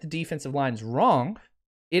even if the defensive line's wrong,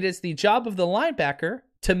 it is the job of the linebacker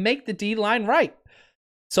to make the D-line right.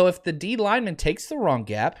 So if the D lineman takes the wrong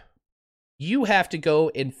gap, you have to go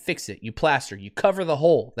and fix it. You plaster, you cover the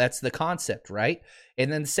hole. That's the concept, right?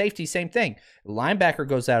 And then the safety, same thing. Linebacker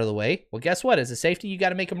goes out of the way. Well, guess what? As a safety, you got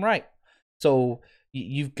to make him right. So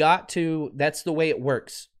you've got to, that's the way it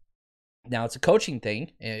works. Now, it's a coaching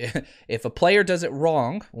thing. If a player does it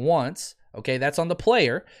wrong once, okay, that's on the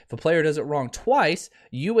player. If a player does it wrong twice,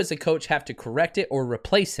 you as a coach have to correct it or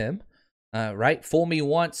replace him. Right? Fool me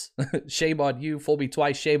once, shame on you. Fool me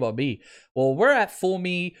twice, shame on me. Well, we're at fool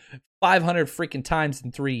me 500 freaking times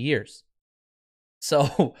in 3 years.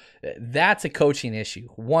 So that's a coaching issue,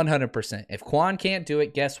 100%. If Quan can't do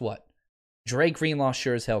it, guess what? Dre Greenlaw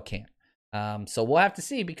sure as hell can. So we'll have to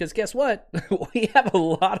see, because guess what? We have a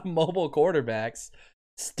lot of mobile quarterbacks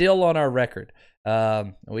still on our record.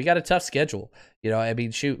 We got a tough schedule. I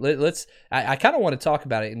mean, shoot, I kind of want to talk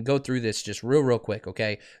about it and go through this just real quick,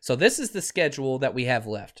 okay? So this is the schedule that we have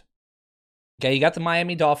left. Okay, you got the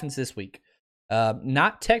Miami Dolphins this week.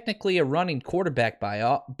 Not technically a running quarterback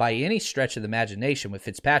by any stretch of the imagination with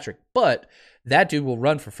Fitzpatrick, but that dude will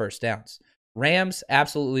run for first downs. Rams,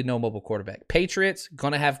 absolutely no mobile quarterback. Patriots,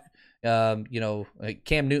 going to have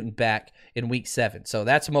Cam Newton back in week 7. So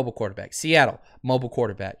that's a mobile quarterback. Seattle, mobile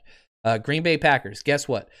quarterback. Green Bay Packers, guess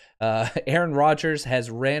what? Aaron Rodgers has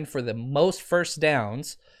ran for the most first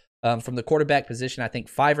downs from the quarterback position, I think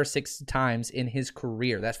 5 or 6 times in his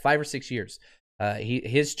career. That's 5 or 6 years.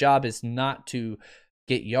 His job is not to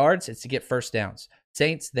get yards, it's to get first downs.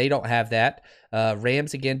 Saints, they don't have that.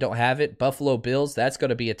 Rams, again, don't have it. Buffalo Bills, that's going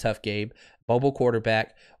to be a tough game. Mobile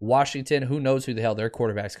quarterback. Washington, who knows who the hell their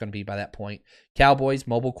quarterback's going to be by that point. Cowboys,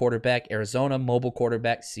 mobile quarterback. Arizona, mobile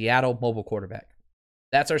quarterback. Seattle, mobile quarterback.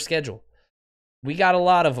 That's our schedule. We got a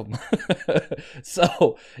lot of them.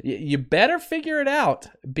 So you better figure it out,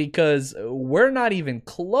 because we're not even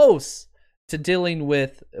close to dealing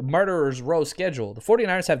with Murderer's Row schedule. The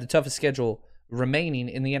 49ers have the toughest schedule remaining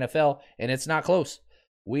in the NFL, and it's not close.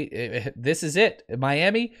 This is it.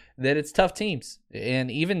 Miami, that it's tough teams.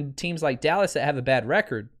 And even teams like Dallas that have a bad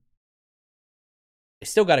record, they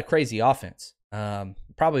still got a crazy offense.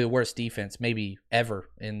 Probably the worst defense maybe ever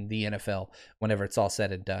in the NFL whenever it's all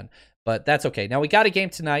said and done. But that's okay. Now, we got a game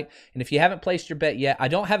tonight, and if you haven't placed your bet yet, I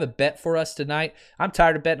don't have a bet for us tonight. I'm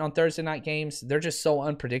tired of betting on Thursday night games. They're just so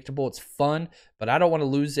unpredictable. It's fun, but I don't want to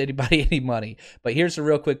lose anybody any money. But here's a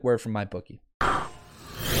real quick word from MyBookie.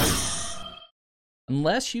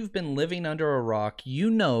 Unless you've been living under a rock, you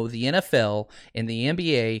know the NFL and the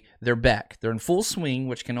NBA, they're back. They're in full swing,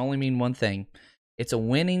 which can only mean one thing. It's a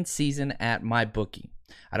winning season at MyBookie.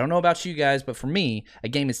 I don't know about you guys, but for me, a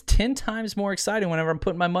game is 10 times more exciting whenever I'm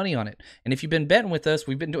putting my money on it. And if you've been betting with us,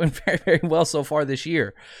 we've been doing very, very well so far this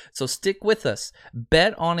year. So stick with us.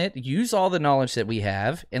 Bet on it. Use all the knowledge that we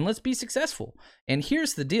have, and let's be successful. And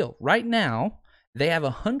here's the deal. Right now, they have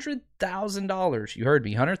a $100,000, you heard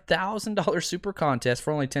me, $100,000 super contest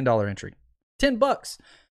for only $10 entry. $10.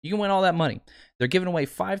 You can win all that money. They're giving away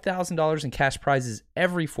 $5,000 in cash prizes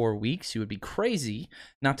every 4 weeks. You would be crazy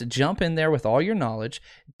not to jump in there with all your knowledge.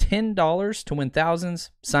 $10 to win thousands.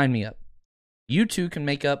 Sign me up. You too can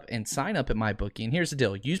make up and sign up at MyBookie. And here's the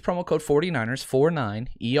deal. Use promo code 49ers,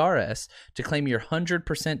 49ERS, to claim your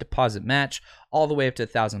 100% deposit match all the way up to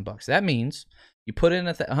 $1,000. That means you put in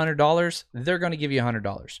 $100, they're going to give you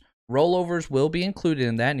 $100. Rollovers will be included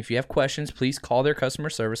in that, and if you have questions, please call their customer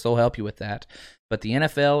service. They'll help you with that. But the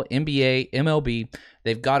NFL, NBA, MLB,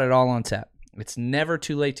 they've got it all on tap. It's never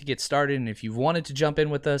too late to get started, and if you've wanted to jump in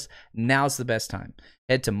with us, now's the best time.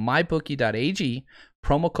 Head to mybookie.ag,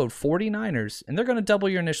 promo code 49ers, and they're going to double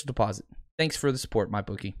your initial deposit. Thanks for the support,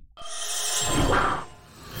 MyBookie.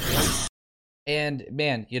 And,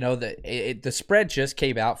 man, the spread just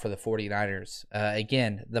came out for the 49ers.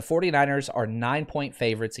 Again, the 49ers are 9-point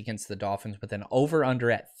favorites against the Dolphins with an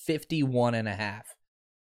over-under at 51.5.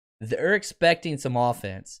 They're expecting some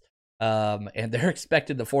offense, and they're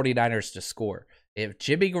expecting the 49ers to score. If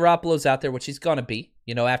Jimmy Garoppolo's out there, which he's going to be,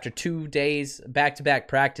 after 2 days back-to-back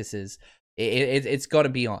practices, it's going to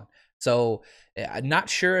be on. So I'm not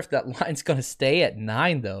sure if that line's going to stay at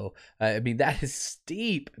 9, though. I mean, that is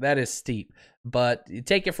steep. That is steep. But you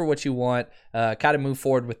take it for what you want. Kind of move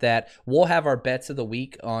forward with that. We'll have our bets of the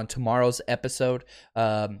week on tomorrow's episode.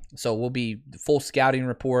 So we'll be full scouting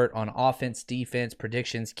report on offense, defense,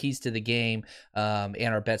 predictions, keys to the game,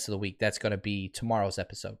 and our bets of the week. That's going to be tomorrow's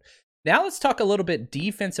episode. Now let's talk a little bit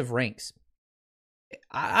defensive ranks.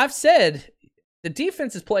 I've said the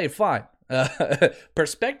defense is playing fine.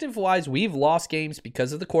 Perspective-wise, we've lost games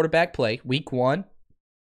because of the quarterback play. Week 1,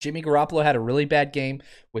 Jimmy Garoppolo had a really bad game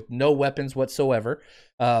with no weapons whatsoever.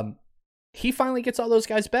 He finally gets all those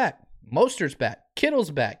guys back. Mostert's back. Kittle's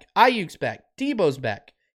back. Ayuk's back. Debo's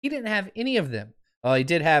back. He didn't have any of them. He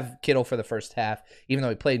did have Kittle for the first half. Even though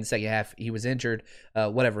he played in the second half, he was injured,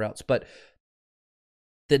 whatever else. But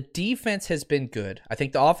the defense has been good. I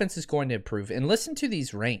think the offense is going to improve. And listen to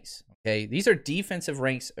these ranks. Okay, these are defensive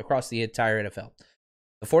ranks across the entire NFL.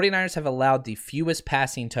 The 49ers have allowed the fewest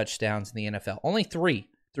passing touchdowns in the NFL. Only 3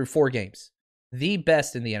 through 4 games. The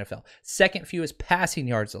best in the NFL. Second fewest passing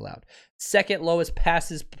yards allowed. Second lowest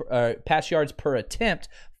pass yards per attempt,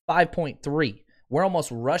 5.3. We're almost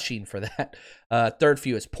rushing for that. Third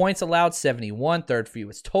fewest points allowed, 71. Third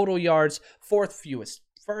fewest total yards. Fourth fewest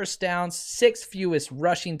first downs. Sixth fewest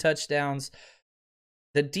rushing touchdowns.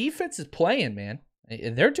 The defense is playing, man.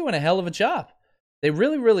 They're doing a hell of a job. They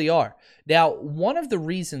really, really are. Now, one of the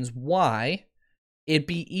reasons why it'd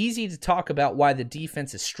be easy to talk about why the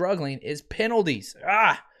defense is struggling is penalties.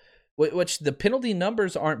 Which the penalty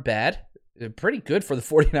numbers aren't bad. They're pretty good for the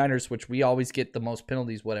 49ers, which we always get the most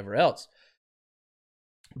penalties, whatever else.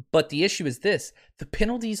 But the issue is this. The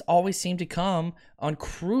penalties always seem to come on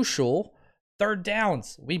crucial third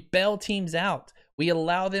downs. We bail teams out. We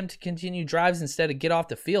allow them to continue drives instead of get off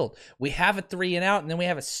the field. We have a 3 and out, and then we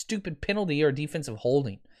have a stupid penalty or defensive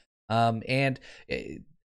holding.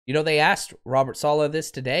 They asked Robert Saleh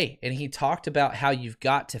this today, and he talked about how you've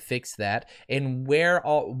got to fix that and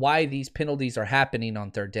why these penalties are happening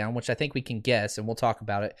on third down, which I think we can guess, and we'll talk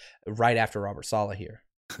about it right after Robert Saleh here.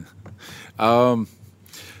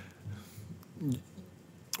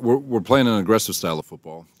 We're playing an aggressive style of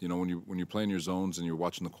football. When you're playing your zones and you're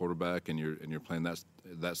watching the quarterback and you're playing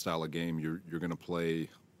that style of game, you're going to play.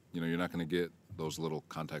 You're not going to get those little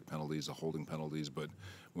contact penalties, the holding penalties. But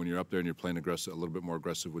when you're up there and you're playing aggressive, a little bit more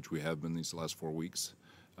aggressive, which we have been these last 4 weeks,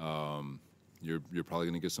 you're probably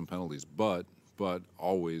going to get some penalties. But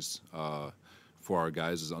always for our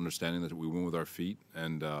guys is understanding that we win with our feet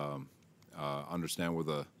and understand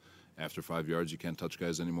after 5 yards you can't touch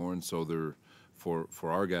guys anymore, and so they're. For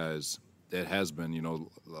our guys, it has been,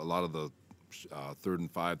 a lot of the 3rd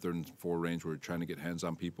and 5, 3rd and 4 range where we're trying to get hands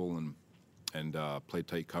on people and play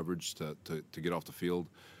tight coverage to get off the field.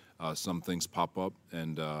 Some things pop up,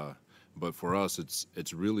 but for us,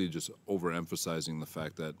 it's really just overemphasizing the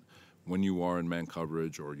fact that when you are in man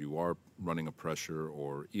coverage or you are running a pressure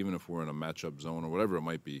or even if we're in a matchup zone or whatever it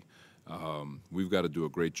might be, we've got to do a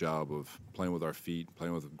great job of playing with our feet,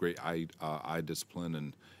 playing with great eye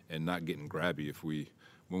discipline, and not getting grabby. If we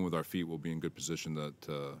win with our feet, we'll be in good position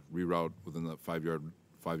to reroute within the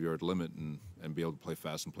 5-yard limit and be able to play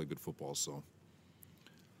fast and play good football. So.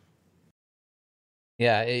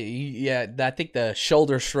 Yeah, I think the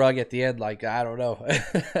shoulder shrug at the end, I don't know.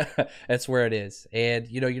 That's where it is. And,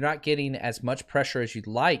 you're not getting as much pressure as you'd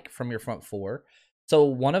like from your front four. So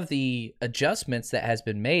one of the adjustments that has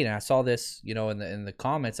been made, and I saw this, in the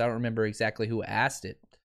comments, I don't remember exactly who asked it,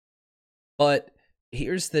 but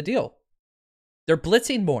here's the deal. They're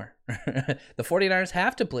blitzing more. The 49ers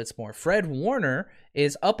have to blitz more. Fred Warner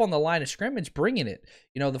is up on the line of scrimmage bringing it.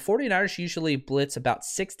 The 49ers usually blitz about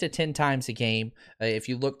 6 to 10 times a game. If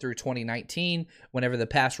you look through 2019, whenever the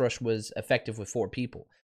pass rush was effective with 4 people.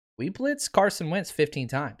 We blitz Carson Wentz 15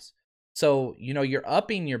 times. So, you're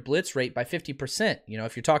upping your blitz rate by 50%.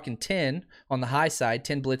 If you're talking 10 on the high side,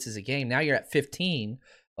 10 blitzes a game, now you're at 15.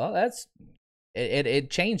 Well, it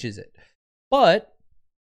changes it. But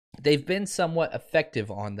they've been somewhat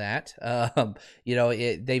effective on that.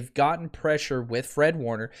 They've gotten pressure with Fred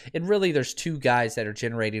Warner. And really, there's 2 guys that are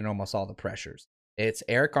generating almost all the pressures. It's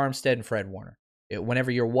Arik Armstead and Fred Warner.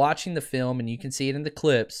 Whenever you're watching the film, and you can see it in the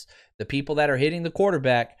clips, the people that are hitting the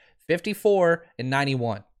quarterback, 54 and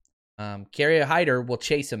 91. Kerry Hyder will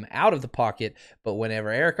chase him out of the pocket, but whenever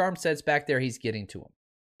Arik Armstead's back there, he's getting to him.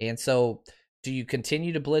 And so, do you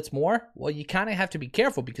continue to blitz more? Well, you kind of have to be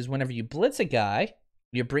careful because whenever you blitz a guy,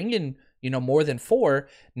 you bring in, more than 4.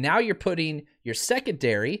 Now you're putting your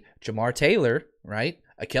secondary, Jamar Taylor, right,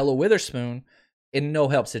 Ahkello Witherspoon, in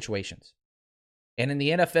no-help situations. And in the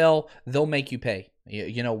NFL, they'll make you pay.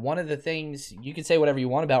 You know, one of the things, you can say whatever you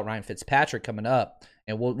want about Ryan Fitzpatrick coming up,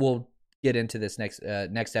 and we'll get into this next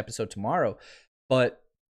episode tomorrow. But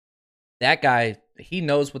that guy, he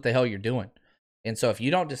knows what the hell you're doing. And so if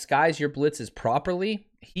you don't disguise your blitzes properly,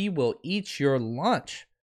 he will eat your lunch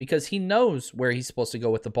because he knows where he's supposed to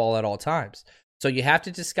go with the ball at all times. So you have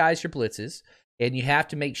to disguise your blitzes, and you have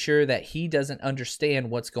to make sure that he doesn't understand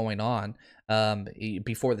what's going on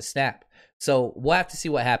before the snap. So we'll have to see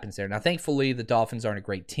what happens there. Now, thankfully, the Dolphins aren't a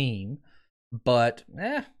great team, but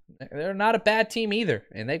they're not a bad team either.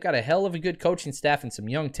 And they've got a hell of a good coaching staff and some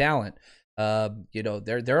young talent. You know,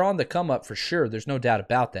 they're on the come up for sure. There's no doubt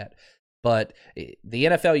about that. But the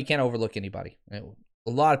NFL, you can't overlook anybody. A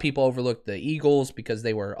lot of people overlook the Eagles because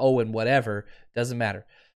they were 0 and whatever. Doesn't matter.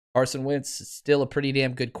 Carson Wentz is still a pretty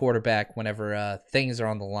damn good quarterback whenever things are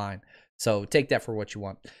on the line. So take that for what you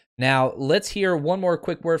want. Now, let's hear one more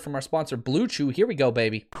quick word from our sponsor, Blue Chew. Here we go,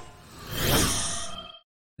 baby.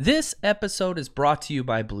 This episode is brought to you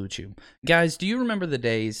by Blue Chew. Guys, do you remember the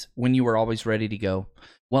days when you were always ready to go?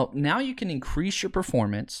 Well, now you can increase your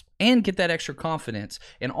performance and get that extra confidence,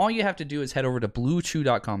 and all you have to do is head over to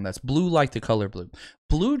BlueChew.com. That's blue like the color blue.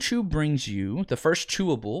 Blue Chew brings you the first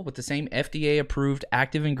chewable with the same FDA-approved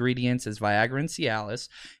active ingredients as Viagra and Cialis,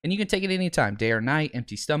 and you can take it anytime, day or night,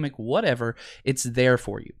 empty stomach, whatever. It's there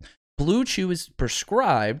for you. Blue Chew is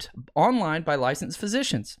prescribed online by licensed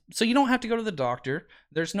physicians, so you don't have to go to the doctor.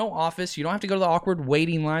 There's no office. You don't have to go to the awkward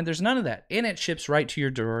waiting line. There's none of that, and it ships right to your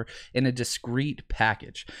door in a discreet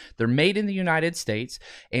package. They're made in the United States,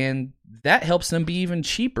 and that helps them be even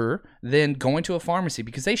cheaper than going to a pharmacy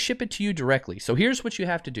because they ship it to you directly. So here's what you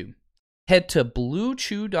have to do. Head to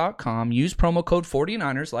BlueChew.com, use promo code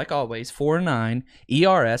 49ers, like always,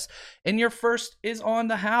 49ERS, and your first is on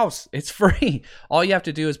the house. It's free. All you have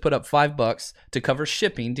to do is put up $5 to cover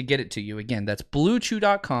shipping to get it to you. Again, that's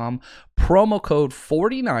BlueChew.com, promo code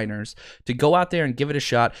 49ers to go out there and give it a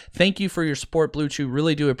shot. Thank you for your support, Blue Chew.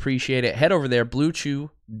 Really do appreciate it. Head over there,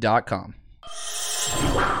 BlueChew.com.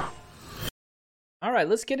 All right,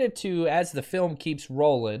 let's get into, as the film keeps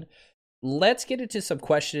rolling, let's get into some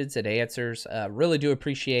questions and answers. Really do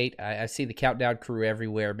appreciate. I see the countdown crew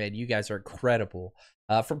everywhere, man. You guys are incredible.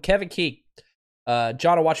 From Kevin Keek,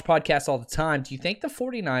 John, I watch podcasts all the time. Do you think the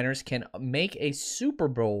 49ers can make a Super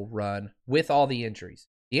Bowl run with all the injuries?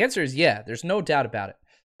 The answer is yeah. There's no doubt about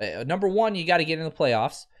it. Number one, you got to get in the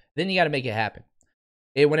playoffs. Then you got to make it happen.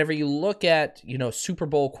 And whenever you look at, Super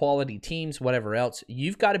Bowl quality teams, whatever else,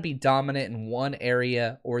 you've got to be dominant in one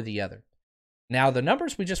area or the other. Now, the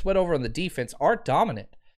numbers we just went over on the defense are dominant,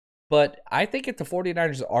 but I think if the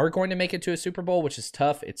 49ers are going to make it to a Super Bowl, which is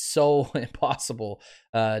tough, it's so impossible.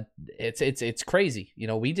 It's crazy.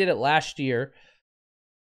 We did it last year,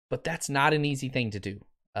 but that's not an easy thing to do.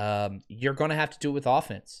 You're going to have to do it with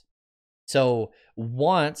offense. So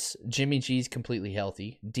once Jimmy G's completely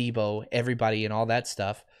healthy, Debo, everybody and all that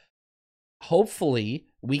stuff, hopefully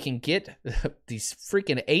we can get these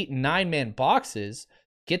freaking 8 and 9 man boxes,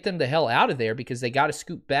 get them the hell out of there because they got to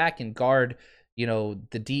scoot back and guard,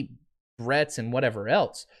 the deep threats and whatever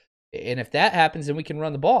else. And if that happens, then we can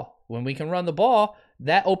run the ball. When we can run the ball,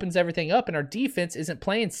 that opens everything up, and our defense isn't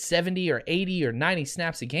playing 70 or 80 or 90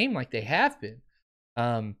 snaps a game like they have been.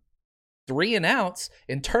 3 and outs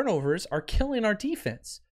and turnovers are killing our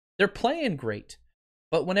defense. They're playing great.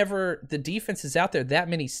 But whenever the defense is out there that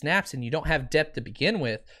many snaps and you don't have depth to begin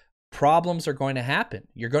with, problems are going to happen.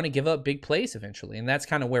 You're going to give up big plays eventually, and that's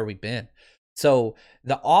kind of where we've been. So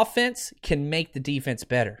the offense can make the defense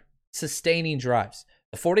better, sustaining drives.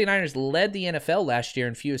 The 49ers led the NFL last year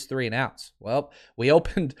in fewest 3 and outs. Well, we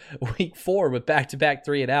opened week 4 with back-to-back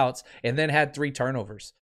 3 and outs and then had 3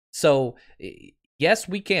 turnovers. So yes,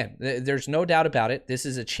 we can. There's no doubt about it. This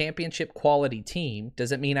is a championship quality team.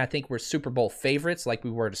 Does it mean I think we're Super Bowl favorites like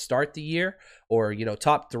we were to start the year or,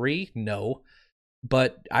 top 3? No.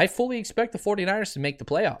 But I fully expect the 49ers to make the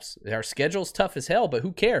playoffs. Our schedule's tough as hell, but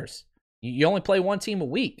who cares? You only play one team a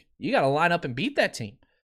week. You got to line up and beat that team.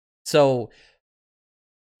 So,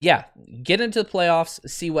 yeah, get into the playoffs,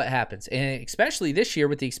 see what happens. And especially this year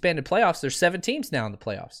with the expanded playoffs, there's 7 teams now in the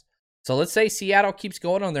playoffs. So let's say Seattle keeps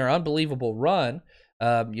going on their unbelievable run.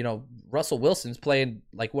 Russell Wilson's playing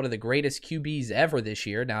like one of the greatest QBs ever this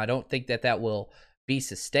year. Now, I don't think that will be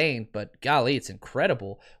sustained, but golly, it's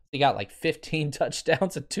incredible. He got like 15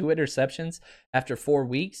 touchdowns and 2 interceptions after 4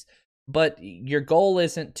 weeks. But your goal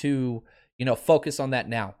isn't to, focus on that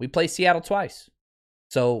now. We play Seattle twice.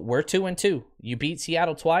 So we're 2-2. You beat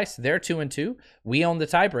Seattle twice. They're 2-2. We own the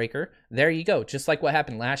tiebreaker. There you go. Just like what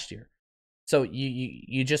happened last year. So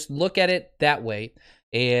you just look at it that way.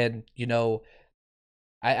 And,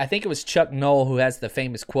 I think it was Chuck Noll who has the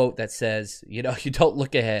famous quote that says, you don't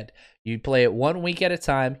look ahead. You play it 1 week at a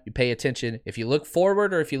time. You pay attention. If you look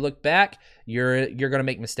forward or if you look back, you're going to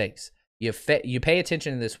make mistakes. You pay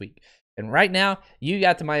attention this week. And right now, you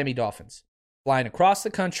got the Miami Dolphins flying across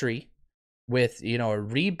the country with, a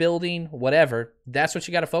rebuilding, whatever. That's what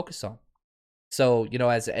you got to focus on. So,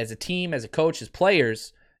 as a team, as a coach, as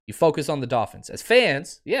players, you focus on the Dolphins. As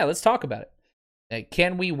fans, yeah, let's talk about it.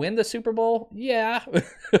 Can we win the Super Bowl? Yeah.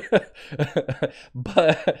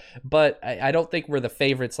 but I don't think we're the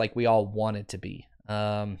favorites like we all wanted to be.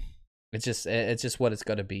 It's just what it's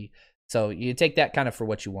going to be. So you take that kind of for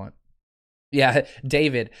what you want. Yeah,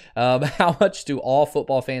 David, how much do all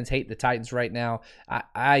football fans hate the Titans right now?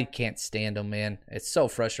 I can't stand them, man. It's so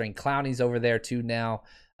frustrating. Clowney's over there too now.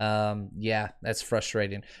 Yeah, that's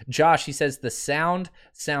frustrating. Josh, he says, the sound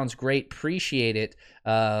sounds great. Appreciate it.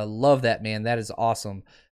 Love that, man. That is awesome.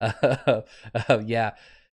 Yeah.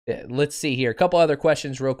 Let's see here. A couple other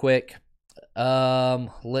questions real quick.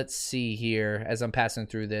 Let's see here as I'm passing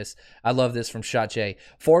through this. I love this from Shot J.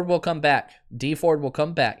 Ford will come back. D Ford will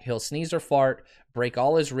come back. He'll sneeze or fart, break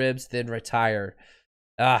all his ribs, then retire.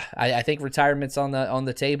 I think retirement's on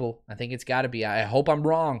the table. I think it's got to be. I hope I'm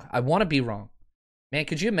wrong. I want to be wrong. Man,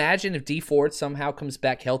 could you imagine if D Ford somehow comes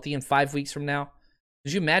back healthy in 5 weeks from now?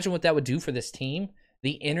 Could you imagine what that would do for this team?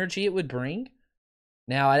 The energy it would bring?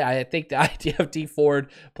 Now, I think the idea of D Ford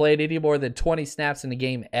playing any more than 20 snaps in a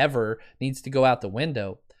game ever needs to go out the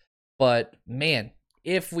window. But, man,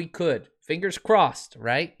 if we could, fingers crossed,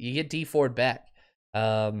 right? You get D Ford back.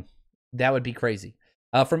 That would be crazy.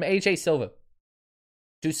 From AJ Silva.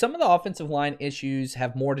 Do some of the offensive line issues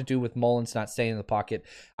have more to do with Mullins not staying in the pocket?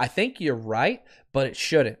 I think you're right, but it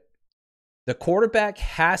shouldn't. The quarterback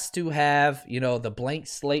has to have, the blank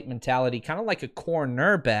slate mentality, kind of like a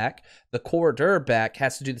cornerback. The quarterback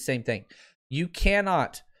has to do the same thing. You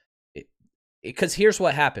cannot, because here's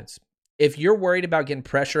what happens. If you're worried about getting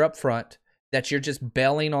pressure up front, that you're just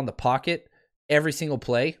bailing on the pocket every single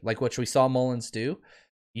play, like what we saw Mullins do,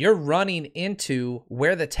 you're running into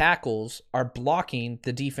where the tackles are blocking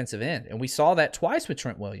the defensive end. And we saw that twice with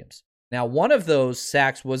Trent Williams. Now, one of those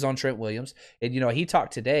sacks was on Trent Williams. And, he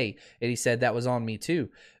talked today and he said that was on me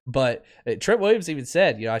too. But Trent Williams even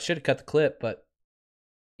said, I should have cut the clip, but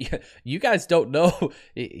you guys don't know.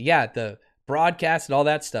 Yeah, the broadcast and all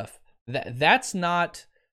that stuff. That's not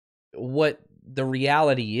what the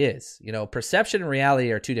reality is. Perception and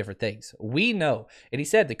reality are two different things. We know. And he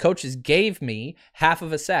said the coaches gave me half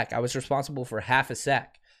of a sack. I was responsible for half a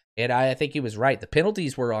sack. And I think he was right. The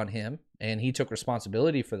penalties were on him, and he took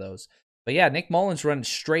responsibility for those. But yeah, Nick Mullins running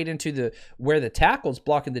straight into where the tackle's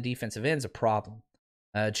blocking the defensive end is a problem.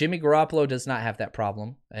 Jimmy Garoppolo does not have that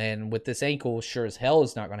problem. And with this ankle, sure as hell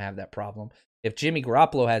is not going to have that problem. If Jimmy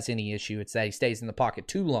Garoppolo has any issue, it's that he stays in the pocket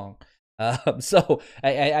too long. So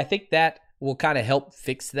I think that will kind of help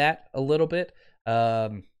fix that a little bit.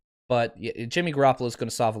 But Jimmy Garoppolo is going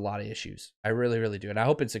to solve a lot of issues. I really, really do. And I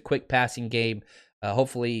hope it's a quick passing game.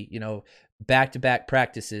 Hopefully, back-to-back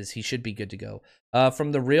practices, he should be good to go.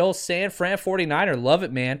 From the Real San Fran 49er, love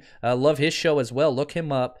it, man. Love his show as well. Look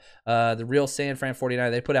him up. The Real San Fran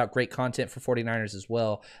 49er, they put out great content for 49ers as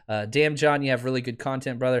well. Damn, John, you have really good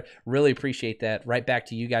content, brother. Really appreciate that. Right back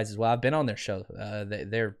to you guys as well. I've been on their show.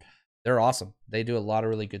 They're awesome. They do a lot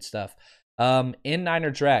of really good stuff. In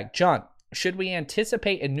Niner Drag, John, should we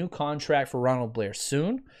anticipate a new contract for Ronald Blair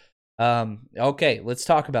soon? Okay, let's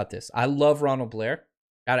talk about this. I love Ronald Blair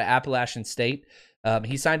out of Appalachian State.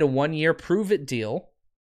 He signed a 1-year prove-it deal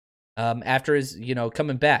after his,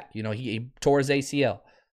 coming back. He tore his ACL.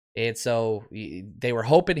 And so they were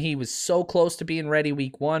hoping he was so close to being ready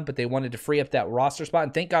week 1, but they wanted to free up that roster spot.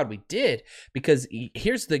 And thank God we did, because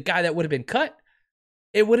here's the guy that would have been cut.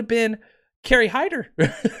 It would have been Kerry Hyder,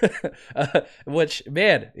 which,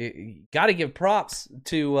 man, got to give props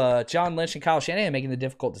to John Lynch and Kyle Shanahan making the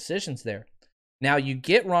difficult decisions there. Now, you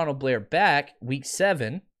get Ronald Blair back week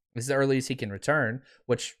 7 is the earliest he can return,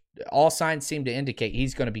 which all signs seem to indicate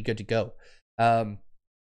he's going to be good to go.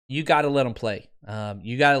 You got to let him play.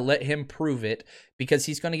 You got to let him prove it, because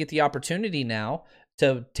he's going to get the opportunity now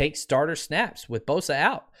to take starter snaps with Bosa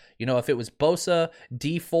out. If it was Bosa,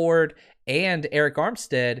 D Ford, and Eric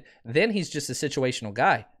Armstead, then he's just a situational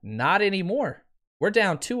guy. Not anymore. We're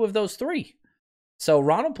down 2 of those 3. So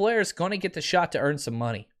Ronald Blair is going to get the shot to earn some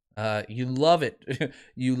money. You love it.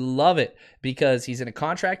 You love it, because he's in a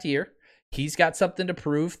contract year. He's got something to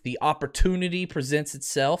prove. The opportunity presents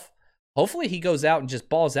itself. Hopefully he goes out and just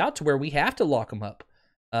balls out to where we have to lock him up.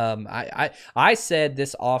 I said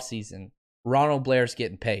this offseason, Ronald Blair's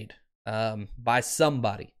getting paid by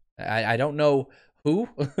somebody. I don't know who,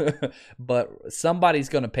 but somebody's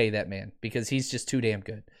going to pay that man because he's just too damn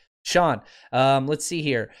good. Sean, let's see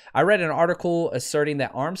here. I read an article asserting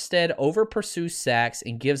that Armstead over-pursues sacks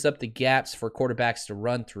and gives up the gaps for quarterbacks to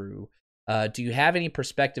run through. Do you have any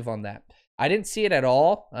perspective on that? I didn't see it at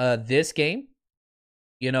all this game.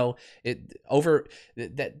 You know,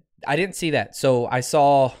 I didn't see that. So I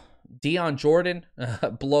saw Dion Jordan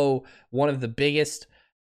blow one of the biggest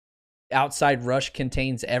outside rush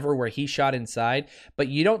contains ever where he shot inside, but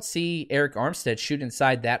you don't see Eric Armstead shoot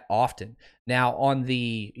inside that often. Now on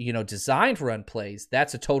the, designed run plays,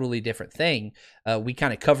 that's a totally different thing. We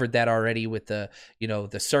kind of covered that already with the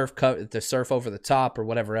surf over the top or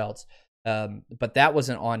whatever else. But that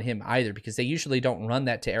wasn't on him either because they usually don't run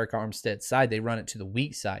that to Eric Armstead's side. They run it to the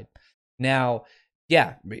weak side. Now,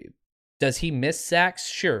 yeah, does he miss sacks?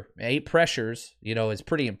 Sure. 8 pressures, is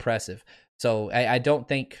pretty impressive. So I don't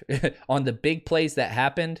think on the big plays that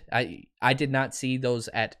happened, I did not see those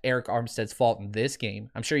at Eric Armstead's fault in this game.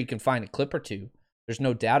 I'm sure you can find a clip or two. There's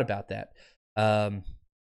no doubt about that.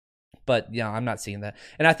 But I'm not seeing that.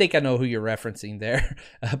 And I think I know who you're referencing there,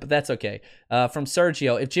 but that's okay. From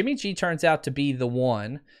Sergio, if Jimmy G turns out to be the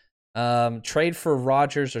one, trade for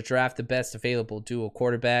Rodgers or draft the best available dual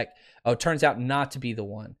quarterback. Oh, turns out not to be the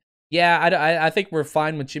one. Yeah, I think we're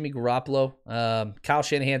fine with Jimmy Garoppolo. Kyle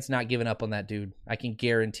Shanahan's not giving up on that dude. I can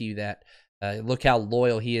guarantee you that. Look how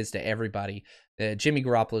loyal he is to everybody. Jimmy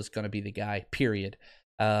Garoppolo is going to be the guy, period.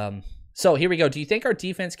 So here we go. Do you think our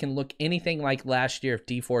defense can look anything like last year if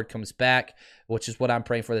D Ford comes back, which is what I'm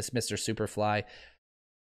praying for this Mr. Superfly?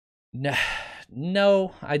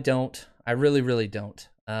 No, I don't. I really, really don't.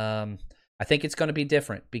 I think it's going to be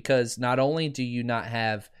different because not only do you not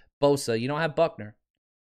have Bosa, you don't have Buckner.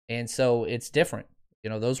 And so it's different.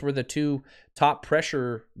 Those were the 2 top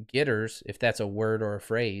pressure getters, if that's a word or a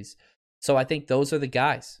phrase. So I think those are the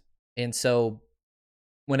guys. And so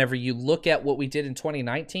whenever you look at what we did in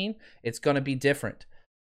 2019, it's going to be different.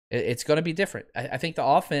 It's going to be different. I think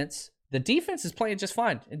the defense is playing just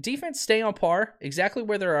fine. Defense stay on par, exactly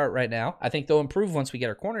where they're at right now. I think they'll improve once we get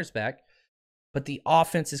our corners back. But the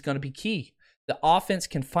offense is going to be key. The offense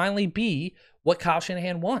can finally be what Kyle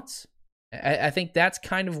Shanahan wants. I think that's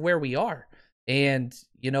kind of where we are. And,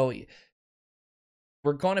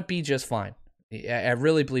 we're going to be just fine. I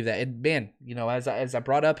really believe that. And, man, as I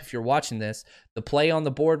brought up, if you're watching this, the play on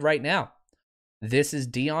the board right now, this is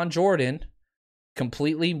Dion Jordan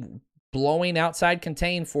completely blowing outside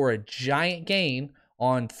contain for a giant gain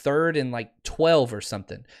on 3rd and 12 or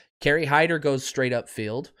something. Kerry Hyder goes straight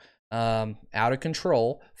upfield, out of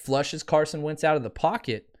control, flushes Carson Wentz out of the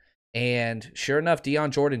pocket. And sure enough,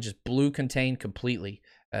 Dion Jordan just blew contain completely.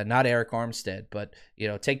 Not Eric Armstead, but,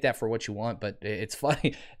 take that for what you want. But it's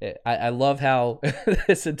funny. I love how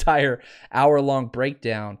this entire hour-long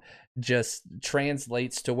breakdown just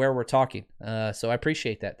translates to where we're talking. So I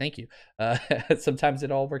appreciate that. Thank you. Sometimes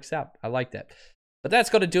it all works out. I like that. But that's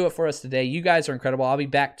going to do it for us today. You guys are incredible. I'll be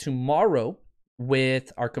back tomorrow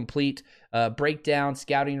with our complete breakdown,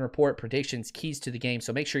 scouting report, predictions, keys to the game.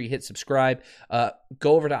 So make sure you hit subscribe.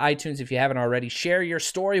 Go over to iTunes if you haven't already. Share your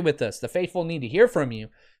story with us. The faithful need to hear from you.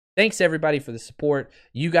 Thanks, everybody, for the support.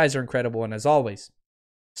 You guys are incredible. And as always,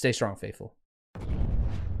 stay strong, faithful.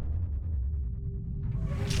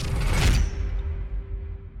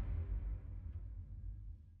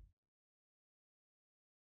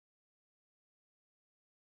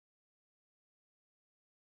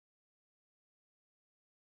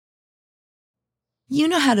 You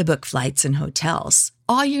know how to book flights and hotels.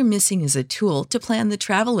 All you're missing is a tool to plan the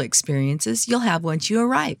travel experiences you'll have once you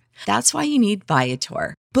arrive. That's why you need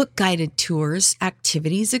Viator. Book guided tours,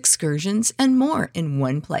 activities, excursions, and more in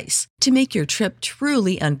one place to make your trip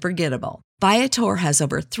truly unforgettable. Viator has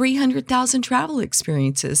over 300,000 travel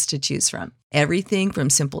experiences to choose from. Everything from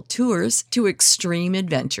simple tours to extreme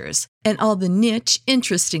adventures and all the niche,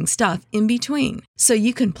 interesting stuff in between. So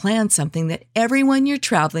you can plan something that everyone you're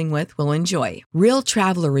traveling with will enjoy. Real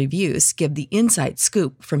traveler reviews give the inside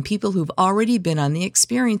scoop from people who've already been on the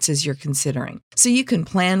experiences you're considering. So you can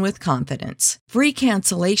plan with confidence. Free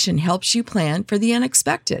cancellation helps you plan for the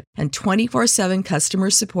unexpected. And 24/7 customer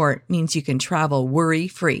support means you can travel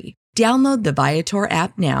worry-free. Download the Viator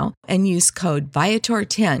app now and use code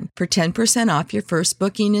Viator10 for 10% off your first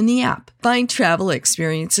booking in the app. Find travel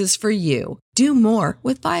experiences for you. Do more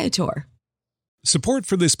with Viator. Support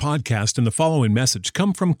for this podcast and the following message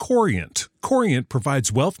come from Corient. Corient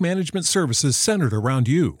provides wealth management services centered around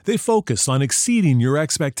you. They focus on exceeding your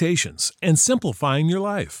expectations and simplifying your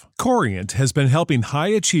life. Corient has been helping high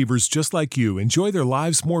achievers just like you enjoy their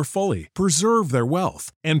lives more fully, preserve their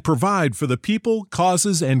wealth, and provide for the people,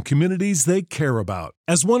 causes, and communities they care about.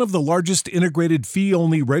 As one of the largest integrated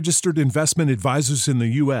fee-only registered investment advisors in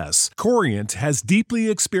the U.S., Corient has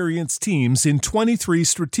deeply experienced teams in 23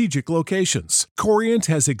 strategic locations. Corient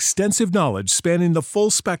has extensive knowledge spanning the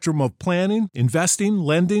full spectrum of planning, investing,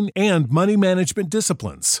 lending, and money management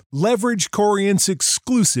disciplines. Leverage Corient's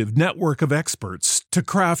exclusive network of experts to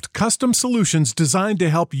craft custom solutions designed to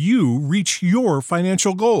help you reach your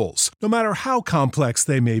financial goals, no matter how complex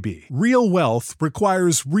they may be. Real wealth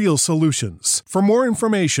requires real solutions. For more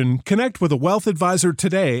information, connect with a wealth advisor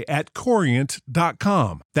today at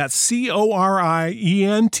Corient.com. That's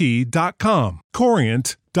Corient.com.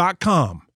 Corient.com.